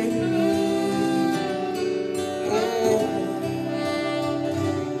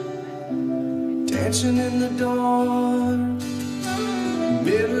 Dancing in the dark,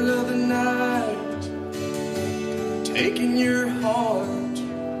 middle of the night, taking your heart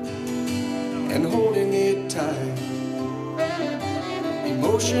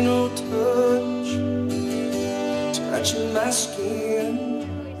emotional touch, touching my skin,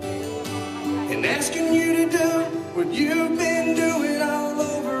 and asking you to do what you've been doing all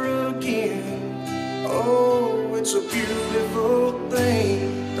over again. Oh, it's a beautiful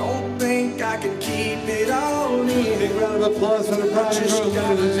thing. Don't think I can keep it all in. Big round of applause for the bride and groom,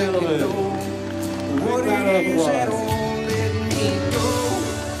 ladies and gentlemen. What it is that won't let me go.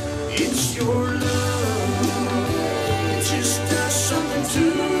 It's your love. It just does something to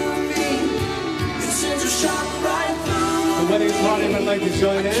me. It sends a shock right through. The wedding party would like to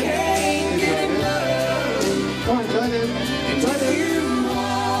join in. Can't get enough. Come on, join in. Join in. You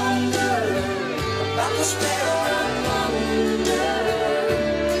wonder about the spell I'm under.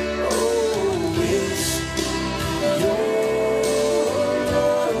 Oh, it's your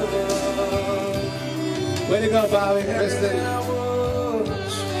love. Way to go, Bobby. Kristen.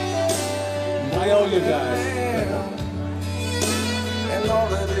 I owe you guys. And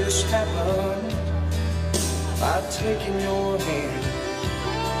all of this happened by taking your hand.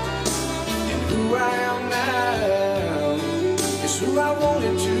 And who I am now is who I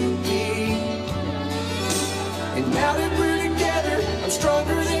wanted to be. And now that we're together, I'm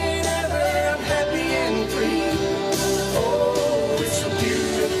stronger than ever. I'm happy and free. Oh, it's a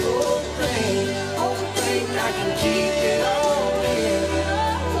beautiful thing. Don't think I can keep it all in.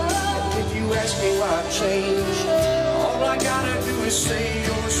 And if you ask me why I changed, all I gotta do is say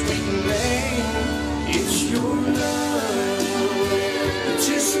your sweet name. It's your love. It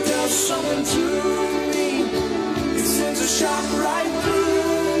just does something to me. It sends a shock right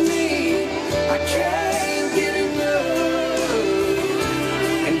through me. I can't get enough.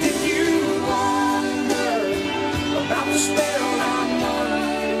 And if you wonder about the spell I'm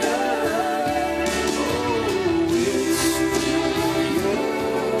under, oh, it's your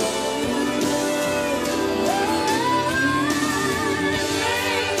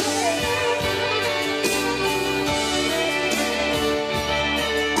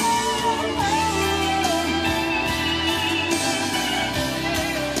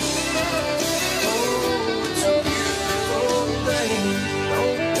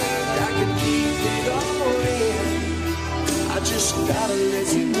gotta let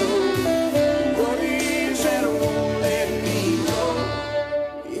you know what it is that won't let me go.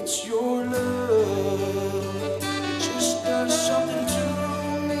 It's your love. It just does something to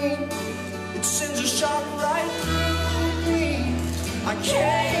me. It sends a shock right through me. I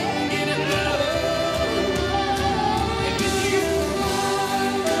can't get enough. And if you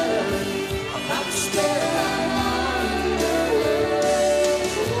wonder about the spell I'm under,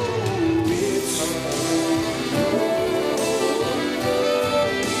 oh, it's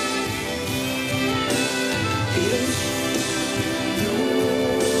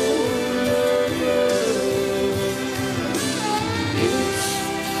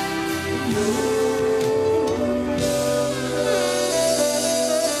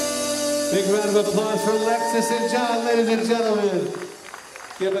Big round of applause for Alexis and John, ladies and gentlemen.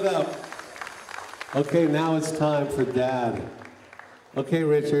 Give it up. Okay, now it's time for Dad. Okay,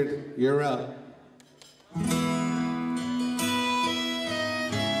 Richard, you're up.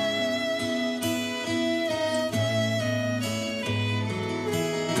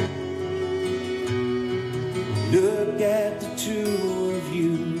 Look at the two of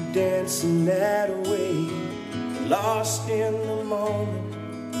you dancing that way, lost in the moment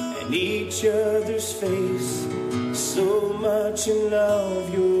and each other's face. So much in love,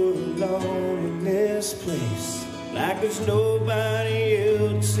 you're alone in this place, like there's nobody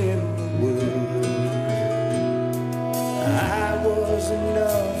else in the world. I was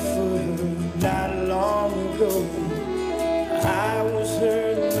enough for her not long ago. I was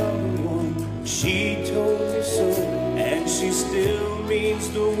her number one. She told me so, and she still means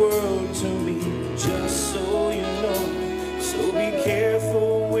the world to me, just so you know. So be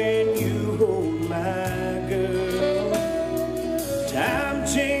careful when you hold my girl. Time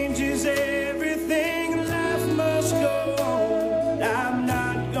changes everything, life must go on. I'm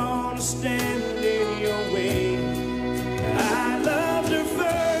not gonna stand in your way. I loved her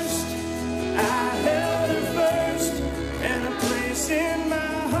first, I held her first, and a place in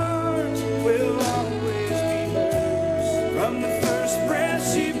my heart will always be hers. From the first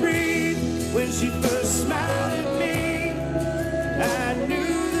breath she breathed, when she first smiled at me, I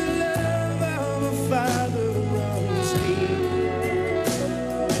knew the love of a father runs deep.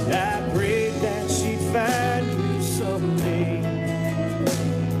 And I prayed that she'd find you someday,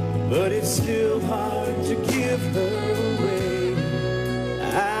 but it's still hard to give her away.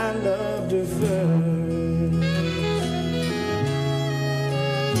 I loved her first.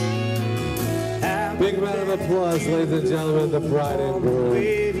 Big round of of applause, ladies and gentlemen, the bride and groom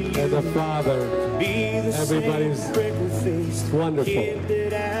and the father. Everybody's wonderful.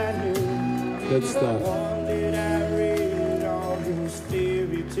 Good stuff.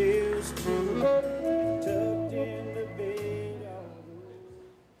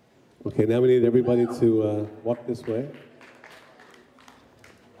 Okay, now we need everybody to walk this way.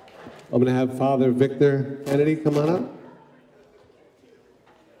 I'm going to have Father Victor Kennedy come on up.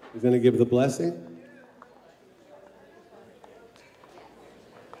 He's going to give the blessing.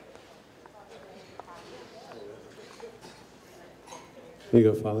 Here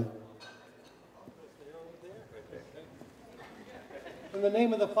you go, Father. In the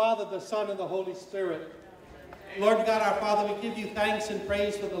name of the Father, the Son, and the Holy Spirit. Lord God, our Father, we give you thanks and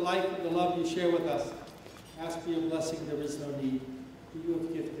praise for the life and the love you share with us. Ask for your blessing, there is no need, for you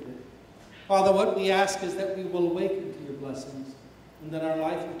have gifted it. Father, what we ask is that we will awaken to your blessings, and that our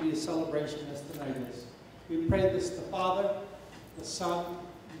life will be a celebration as tonight is. We pray this to the Father, the Son,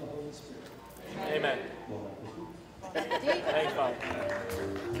 and the Holy Spirit. Amen. Thanks, Father.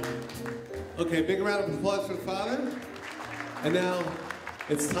 Okay, big round of applause for the Father. And now,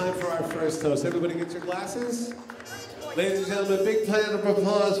 it's time for our first toast. Everybody get your glasses. Ladies and gentlemen, big round of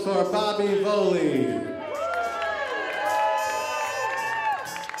applause for Bobby Foley.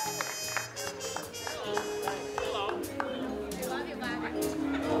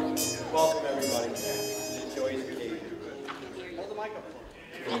 Welcome, everybody. This is Joey's occasion. Hold the mic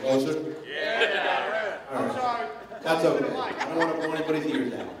up. Closer? Yeah. I'm sorry. That's okay. I don't want to blow anybody's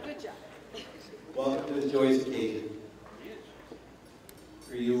ears out. Good job. Welcome to the joyous occasion.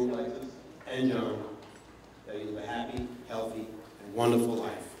 For you, Alexis and John, that you live a happy, healthy, and wonderful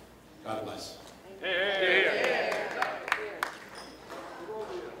life. God bless.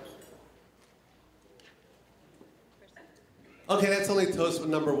 Okay, that's only toast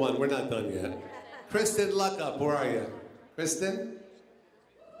number one. We're not done yet. Kristen Luckup, where are you? Kristen?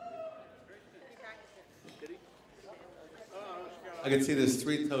 I can see there's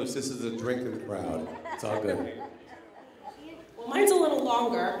 3 toasts. This is a drinking crowd. It's all good. Well, mine's a little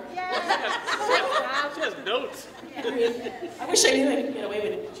longer. She has notes. I wish I knew I could get away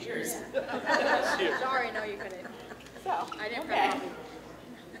with it. Cheers. Sorry, no, you couldn't. So, I didn't okay.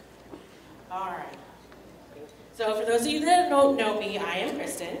 All right. So for those of you that don't know me, I am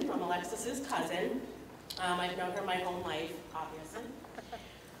Kristen. I'm Alexis's cousin. I've known her my whole life, obviously.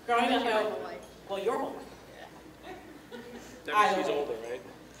 Growing up, well, your whole life. That means she's older, right?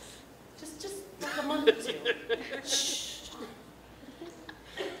 Just like a month or 2. Shh.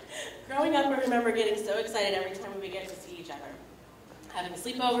 Growing up, I remember getting so excited every time we would get to see each other. Having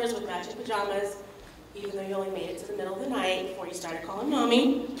sleepovers with matching pajamas, even though you only made it to the middle of the night before you started calling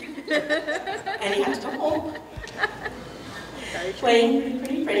Mommy. And you had to come home. Playing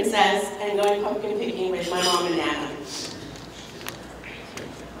Pretty Princess and going pumpkin picking with my mom and Nana.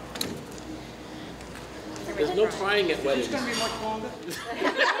 There's no crying at weddings. It's going to be much longer.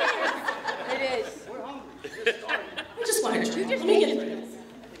 It is. We're hungry. I just wanted to. Let me get through this.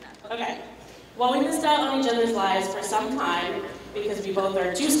 Okay. Well, we missed out on each other's lives for some time because we both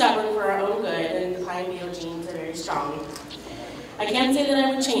are too stubborn for our own good and the Pine Beetle genes are very strong. I can't say that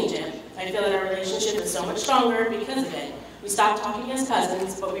I would change it. I feel that our relationship is so much stronger because of it. We stopped talking as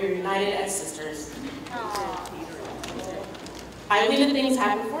cousins, but we were united as sisters. I believe that things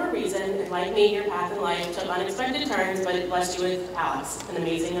happen for a reason, and like me, your path in life took unexpected turns, but it blessed you with Alex, an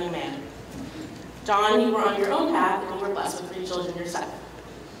amazing young man. John, you were on your own path, and you were blessed with 3 children yourself.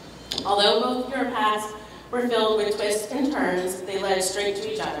 Although both your paths were filled with twists and turns, they led straight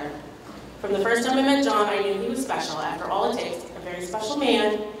to each other. From the first time I met John, I knew he was special. After all, it takes a very special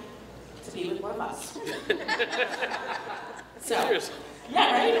man to be with one of us. So,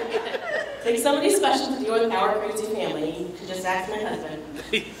 yeah, right? Take somebody special to deal with our crazy family. You can just ask my husband.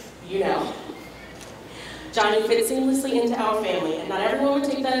 You know. John, you fit seamlessly into our family, and not everyone would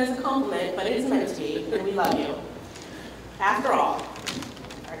take that as a compliment, but it is meant to be, and we love you. After all,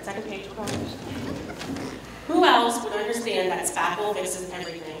 all right, second page, we're going. Who else would understand that spackle fixes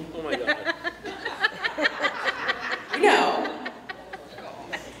everything? Oh my God. You know.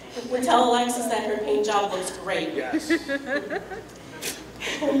 Would tell Alexis that her paint job looks great. Yes.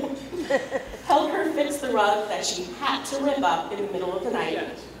 Help her fix the rug that she had to rip up in the middle of the night.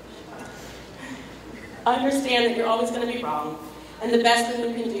 Yes. Understand that you're always going to be wrong, and the best thing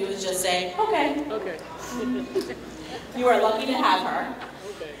you can do is just say, okay. Okay. You are lucky to have her,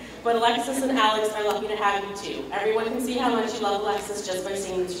 Okay. but Alexis and Alex are lucky to have you too. Everyone can see how much you love Alexis just by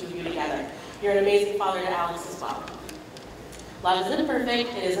seeing the 2 of you together. You're an amazing father to Alex as well. Love isn't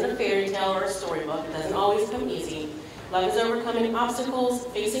perfect, it isn't a fairy tale or a storybook, it doesn't always come easy, Love is overcoming obstacles,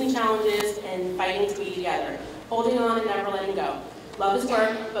 facing challenges, and fighting to be together, holding on and never letting go. Love is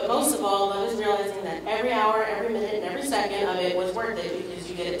work, but most of all, love is realizing that every hour, every minute, and every second of it was worth it because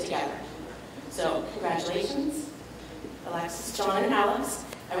you did it together. So, congratulations, Alexis, John, and Alex.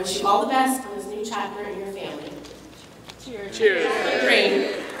 I wish you all the best on this new chapter in your family. Cheers. Cheers.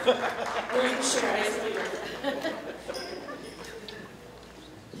 Great. Sure, I see.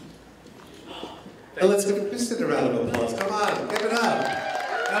 And let's give Kristen a round of applause. Come on, give it up.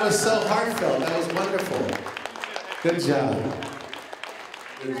 That was so heartfelt. That was wonderful. Good job.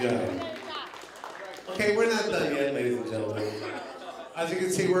 Good job. Okay, we're not done yet, ladies and gentlemen. As you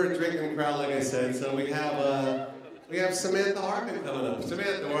can see, we're a drinking crowd, like I said. So we have Samantha Hartman coming up.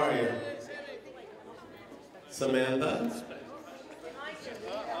 Samantha, where are you? Samantha?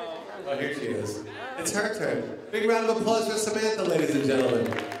 Oh, here she is. It's her turn. Big round of applause for Samantha, ladies and gentlemen.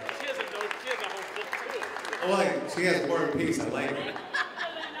 Oh, she has War and Peace. I like it.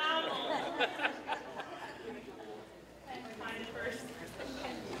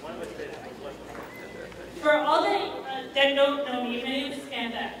 For all that don't know me, my name is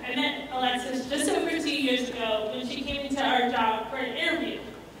Samantha. I met Alexis just over 2 years ago when she came into our job for an interview.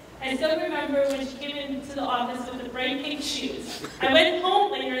 I still remember when she came into the office with the bright pink shoes. I went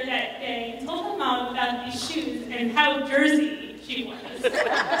home later that day and told my mom about these shoes and how Jersey she was.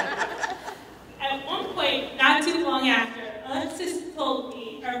 At one point, not too long after, Alexis told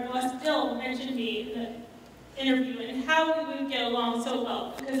me, our boss Bill mentioned me in the interview and how we would get along so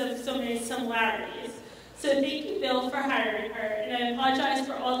well because of so many similarities. So thank you, Bill, for hiring her, and I apologize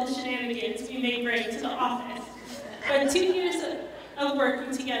for all the shenanigans we may bring to the office. But 2 years of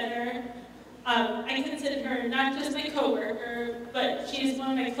working together, I consider her not just my coworker, but she is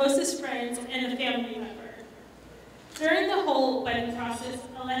one of my closest friends and a family member. During the whole wedding process,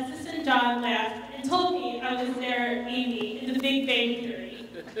 Alexis and John laughed and told me I was their Amy in the Big Bang Theory,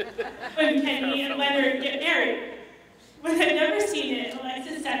 when Kenny and Leonard get married. When I'd never seen it,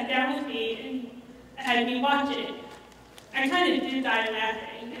 Alexis sat down with me and had me watch it. I kind of did die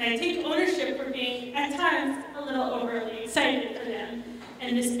laughing, and I take ownership for being, at times, a little overly excited for them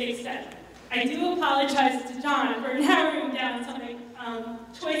and this big step. I do apologize to John for narrowing down some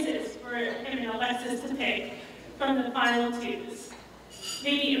choices for him and Alexis to pick from the final twos.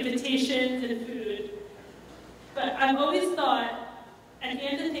 Maybe invitations and food. But I've always thought, at the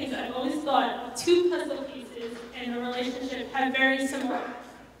end of things, I've always thought of two puzzle pieces and the relationship are very similar.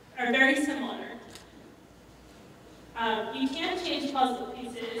 You can't change puzzle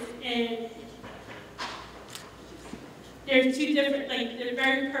pieces, and they're two different, they're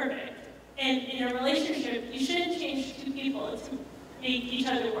very perfect. And in a relationship, you shouldn't change two people to make each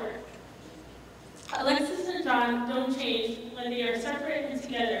other work. Alexis and John don't change when they are separate and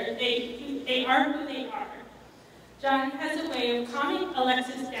together. They are who they are. John has a way of calming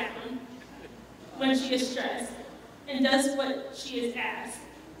Alexis down when she is stressed and does what she is asked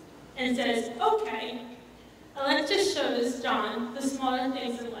and says, okay. Alexis shows John the smaller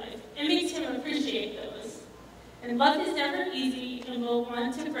things in life and makes him appreciate those. And love is never easy and will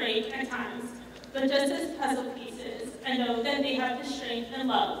want to break at times, but just as puzzle pieces, I know that they have the strength and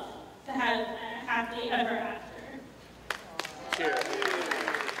love to have a happily ever after. Cheers.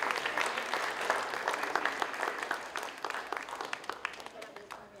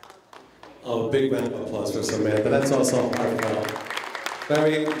 Oh, big round of applause for Samantha. That's also heartfelt.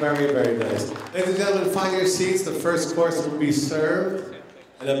 Very, very, very nice. Ladies and gentlemen, find your seats. The first course will be served.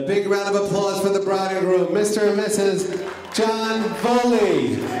 And a big round of applause for the bride and groom, Mr. and Mrs. John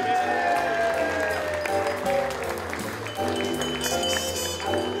Foley.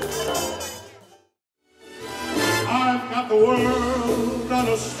 I've got the world on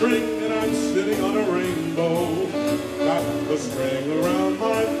a string and I'm sitting on a rainbow. Got the string around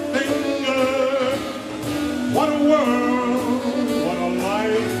my finger. What a world, what a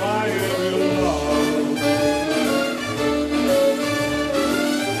life I am in love.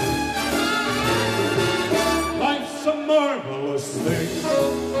 Life's a marvelous thing.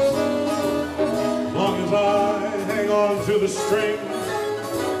 Long as I hang on to the string,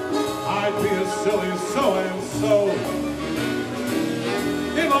 I'd be a silly so-and-so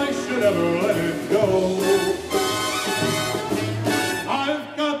if I should ever let it go.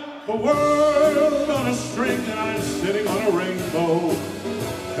 I've got the world on a string and I'm sitting on a rainbow.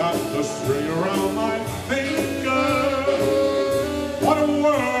 Got the string around my finger. What a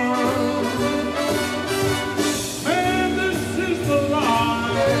world. Man, this is the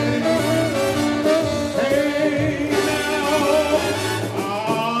life. Hey now,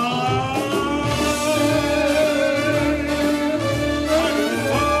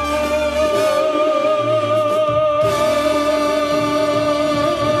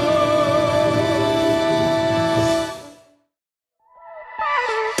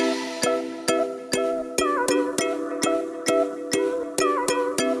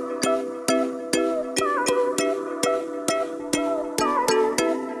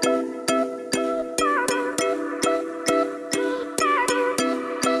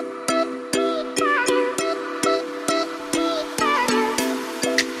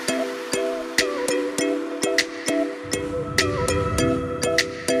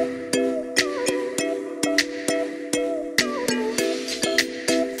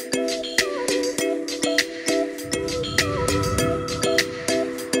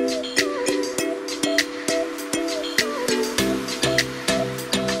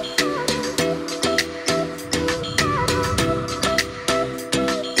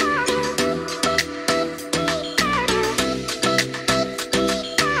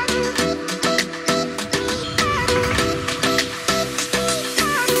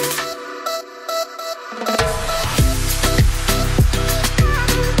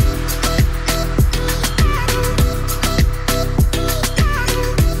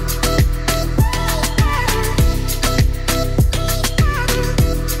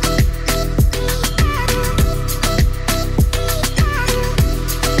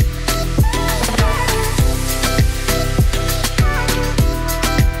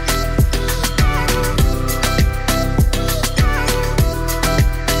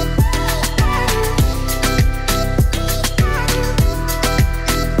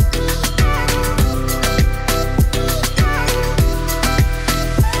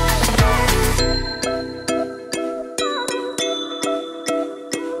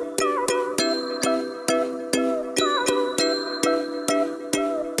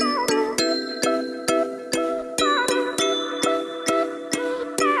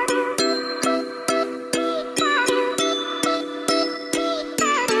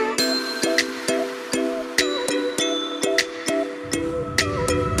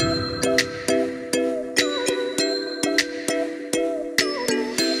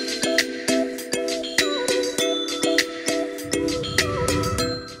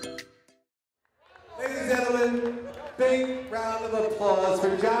 applause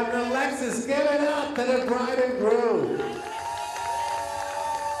for John and Alexis. Give it up to the bride and groom.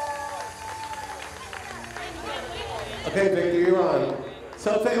 Okay, Victor, you're on.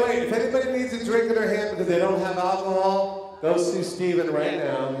 So if anybody needs a drink in their hand because they don't have alcohol, go see Stephen right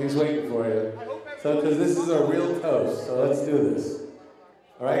now. He's waiting for you. So, because this is a real toast, so let's do this.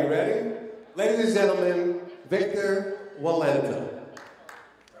 All right, ready? Ladies and gentlemen, Victor Walenta.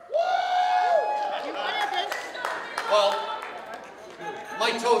 Well, my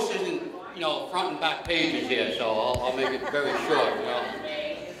toast isn't, front and back pages here, so I'll make it very short,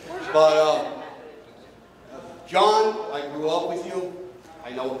 But, John, I grew up with you. I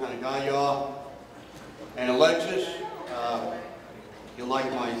know what kind of guy you are. And Alexis, you're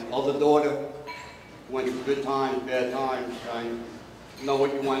like my other daughter. Went through good times, bad times. I know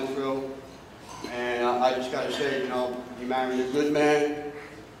what you went through. And I just got to say, you married a good man.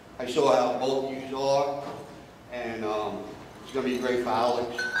 I saw how both of you are. And it's going to be great for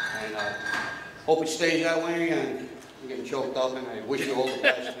Alex. And I hope it stays that way. And I'm getting choked up, and I wish you all the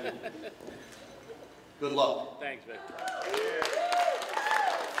best. And good luck. Thanks, Victor.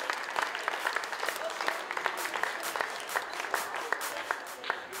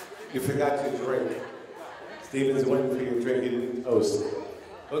 You forgot your drink. Stephen's waiting for your drink. He didn't toast.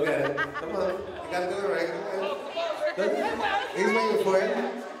 Look at it. Come on. You gotta do it right. Come on. He's waiting for you.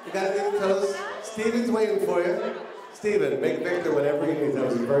 You gotta do the toast. Stephen's waiting for you. Stephen, make Victor whatever he needs. That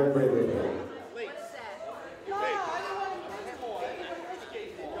was very brave of him.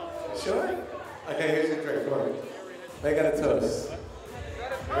 Sure? Okay, here's your drink. Come on. They got a toast.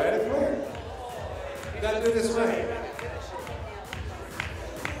 You ready for it? You gotta do this right.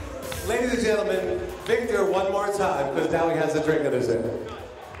 Ladies and gentlemen, Victor one more time, because now he has a drink in his hand.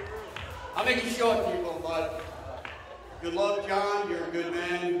 I'll make it short, people, but good luck, John. You're a good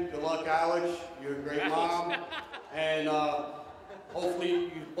man. Good luck, Alex. You're a great mom. And hopefully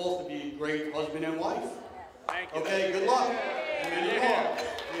you both will be a great husband and wife. Thank you. Okay, good luck. And many more.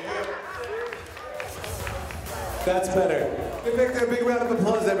 That's better. Give Victor a big round of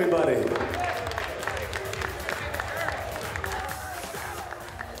applause.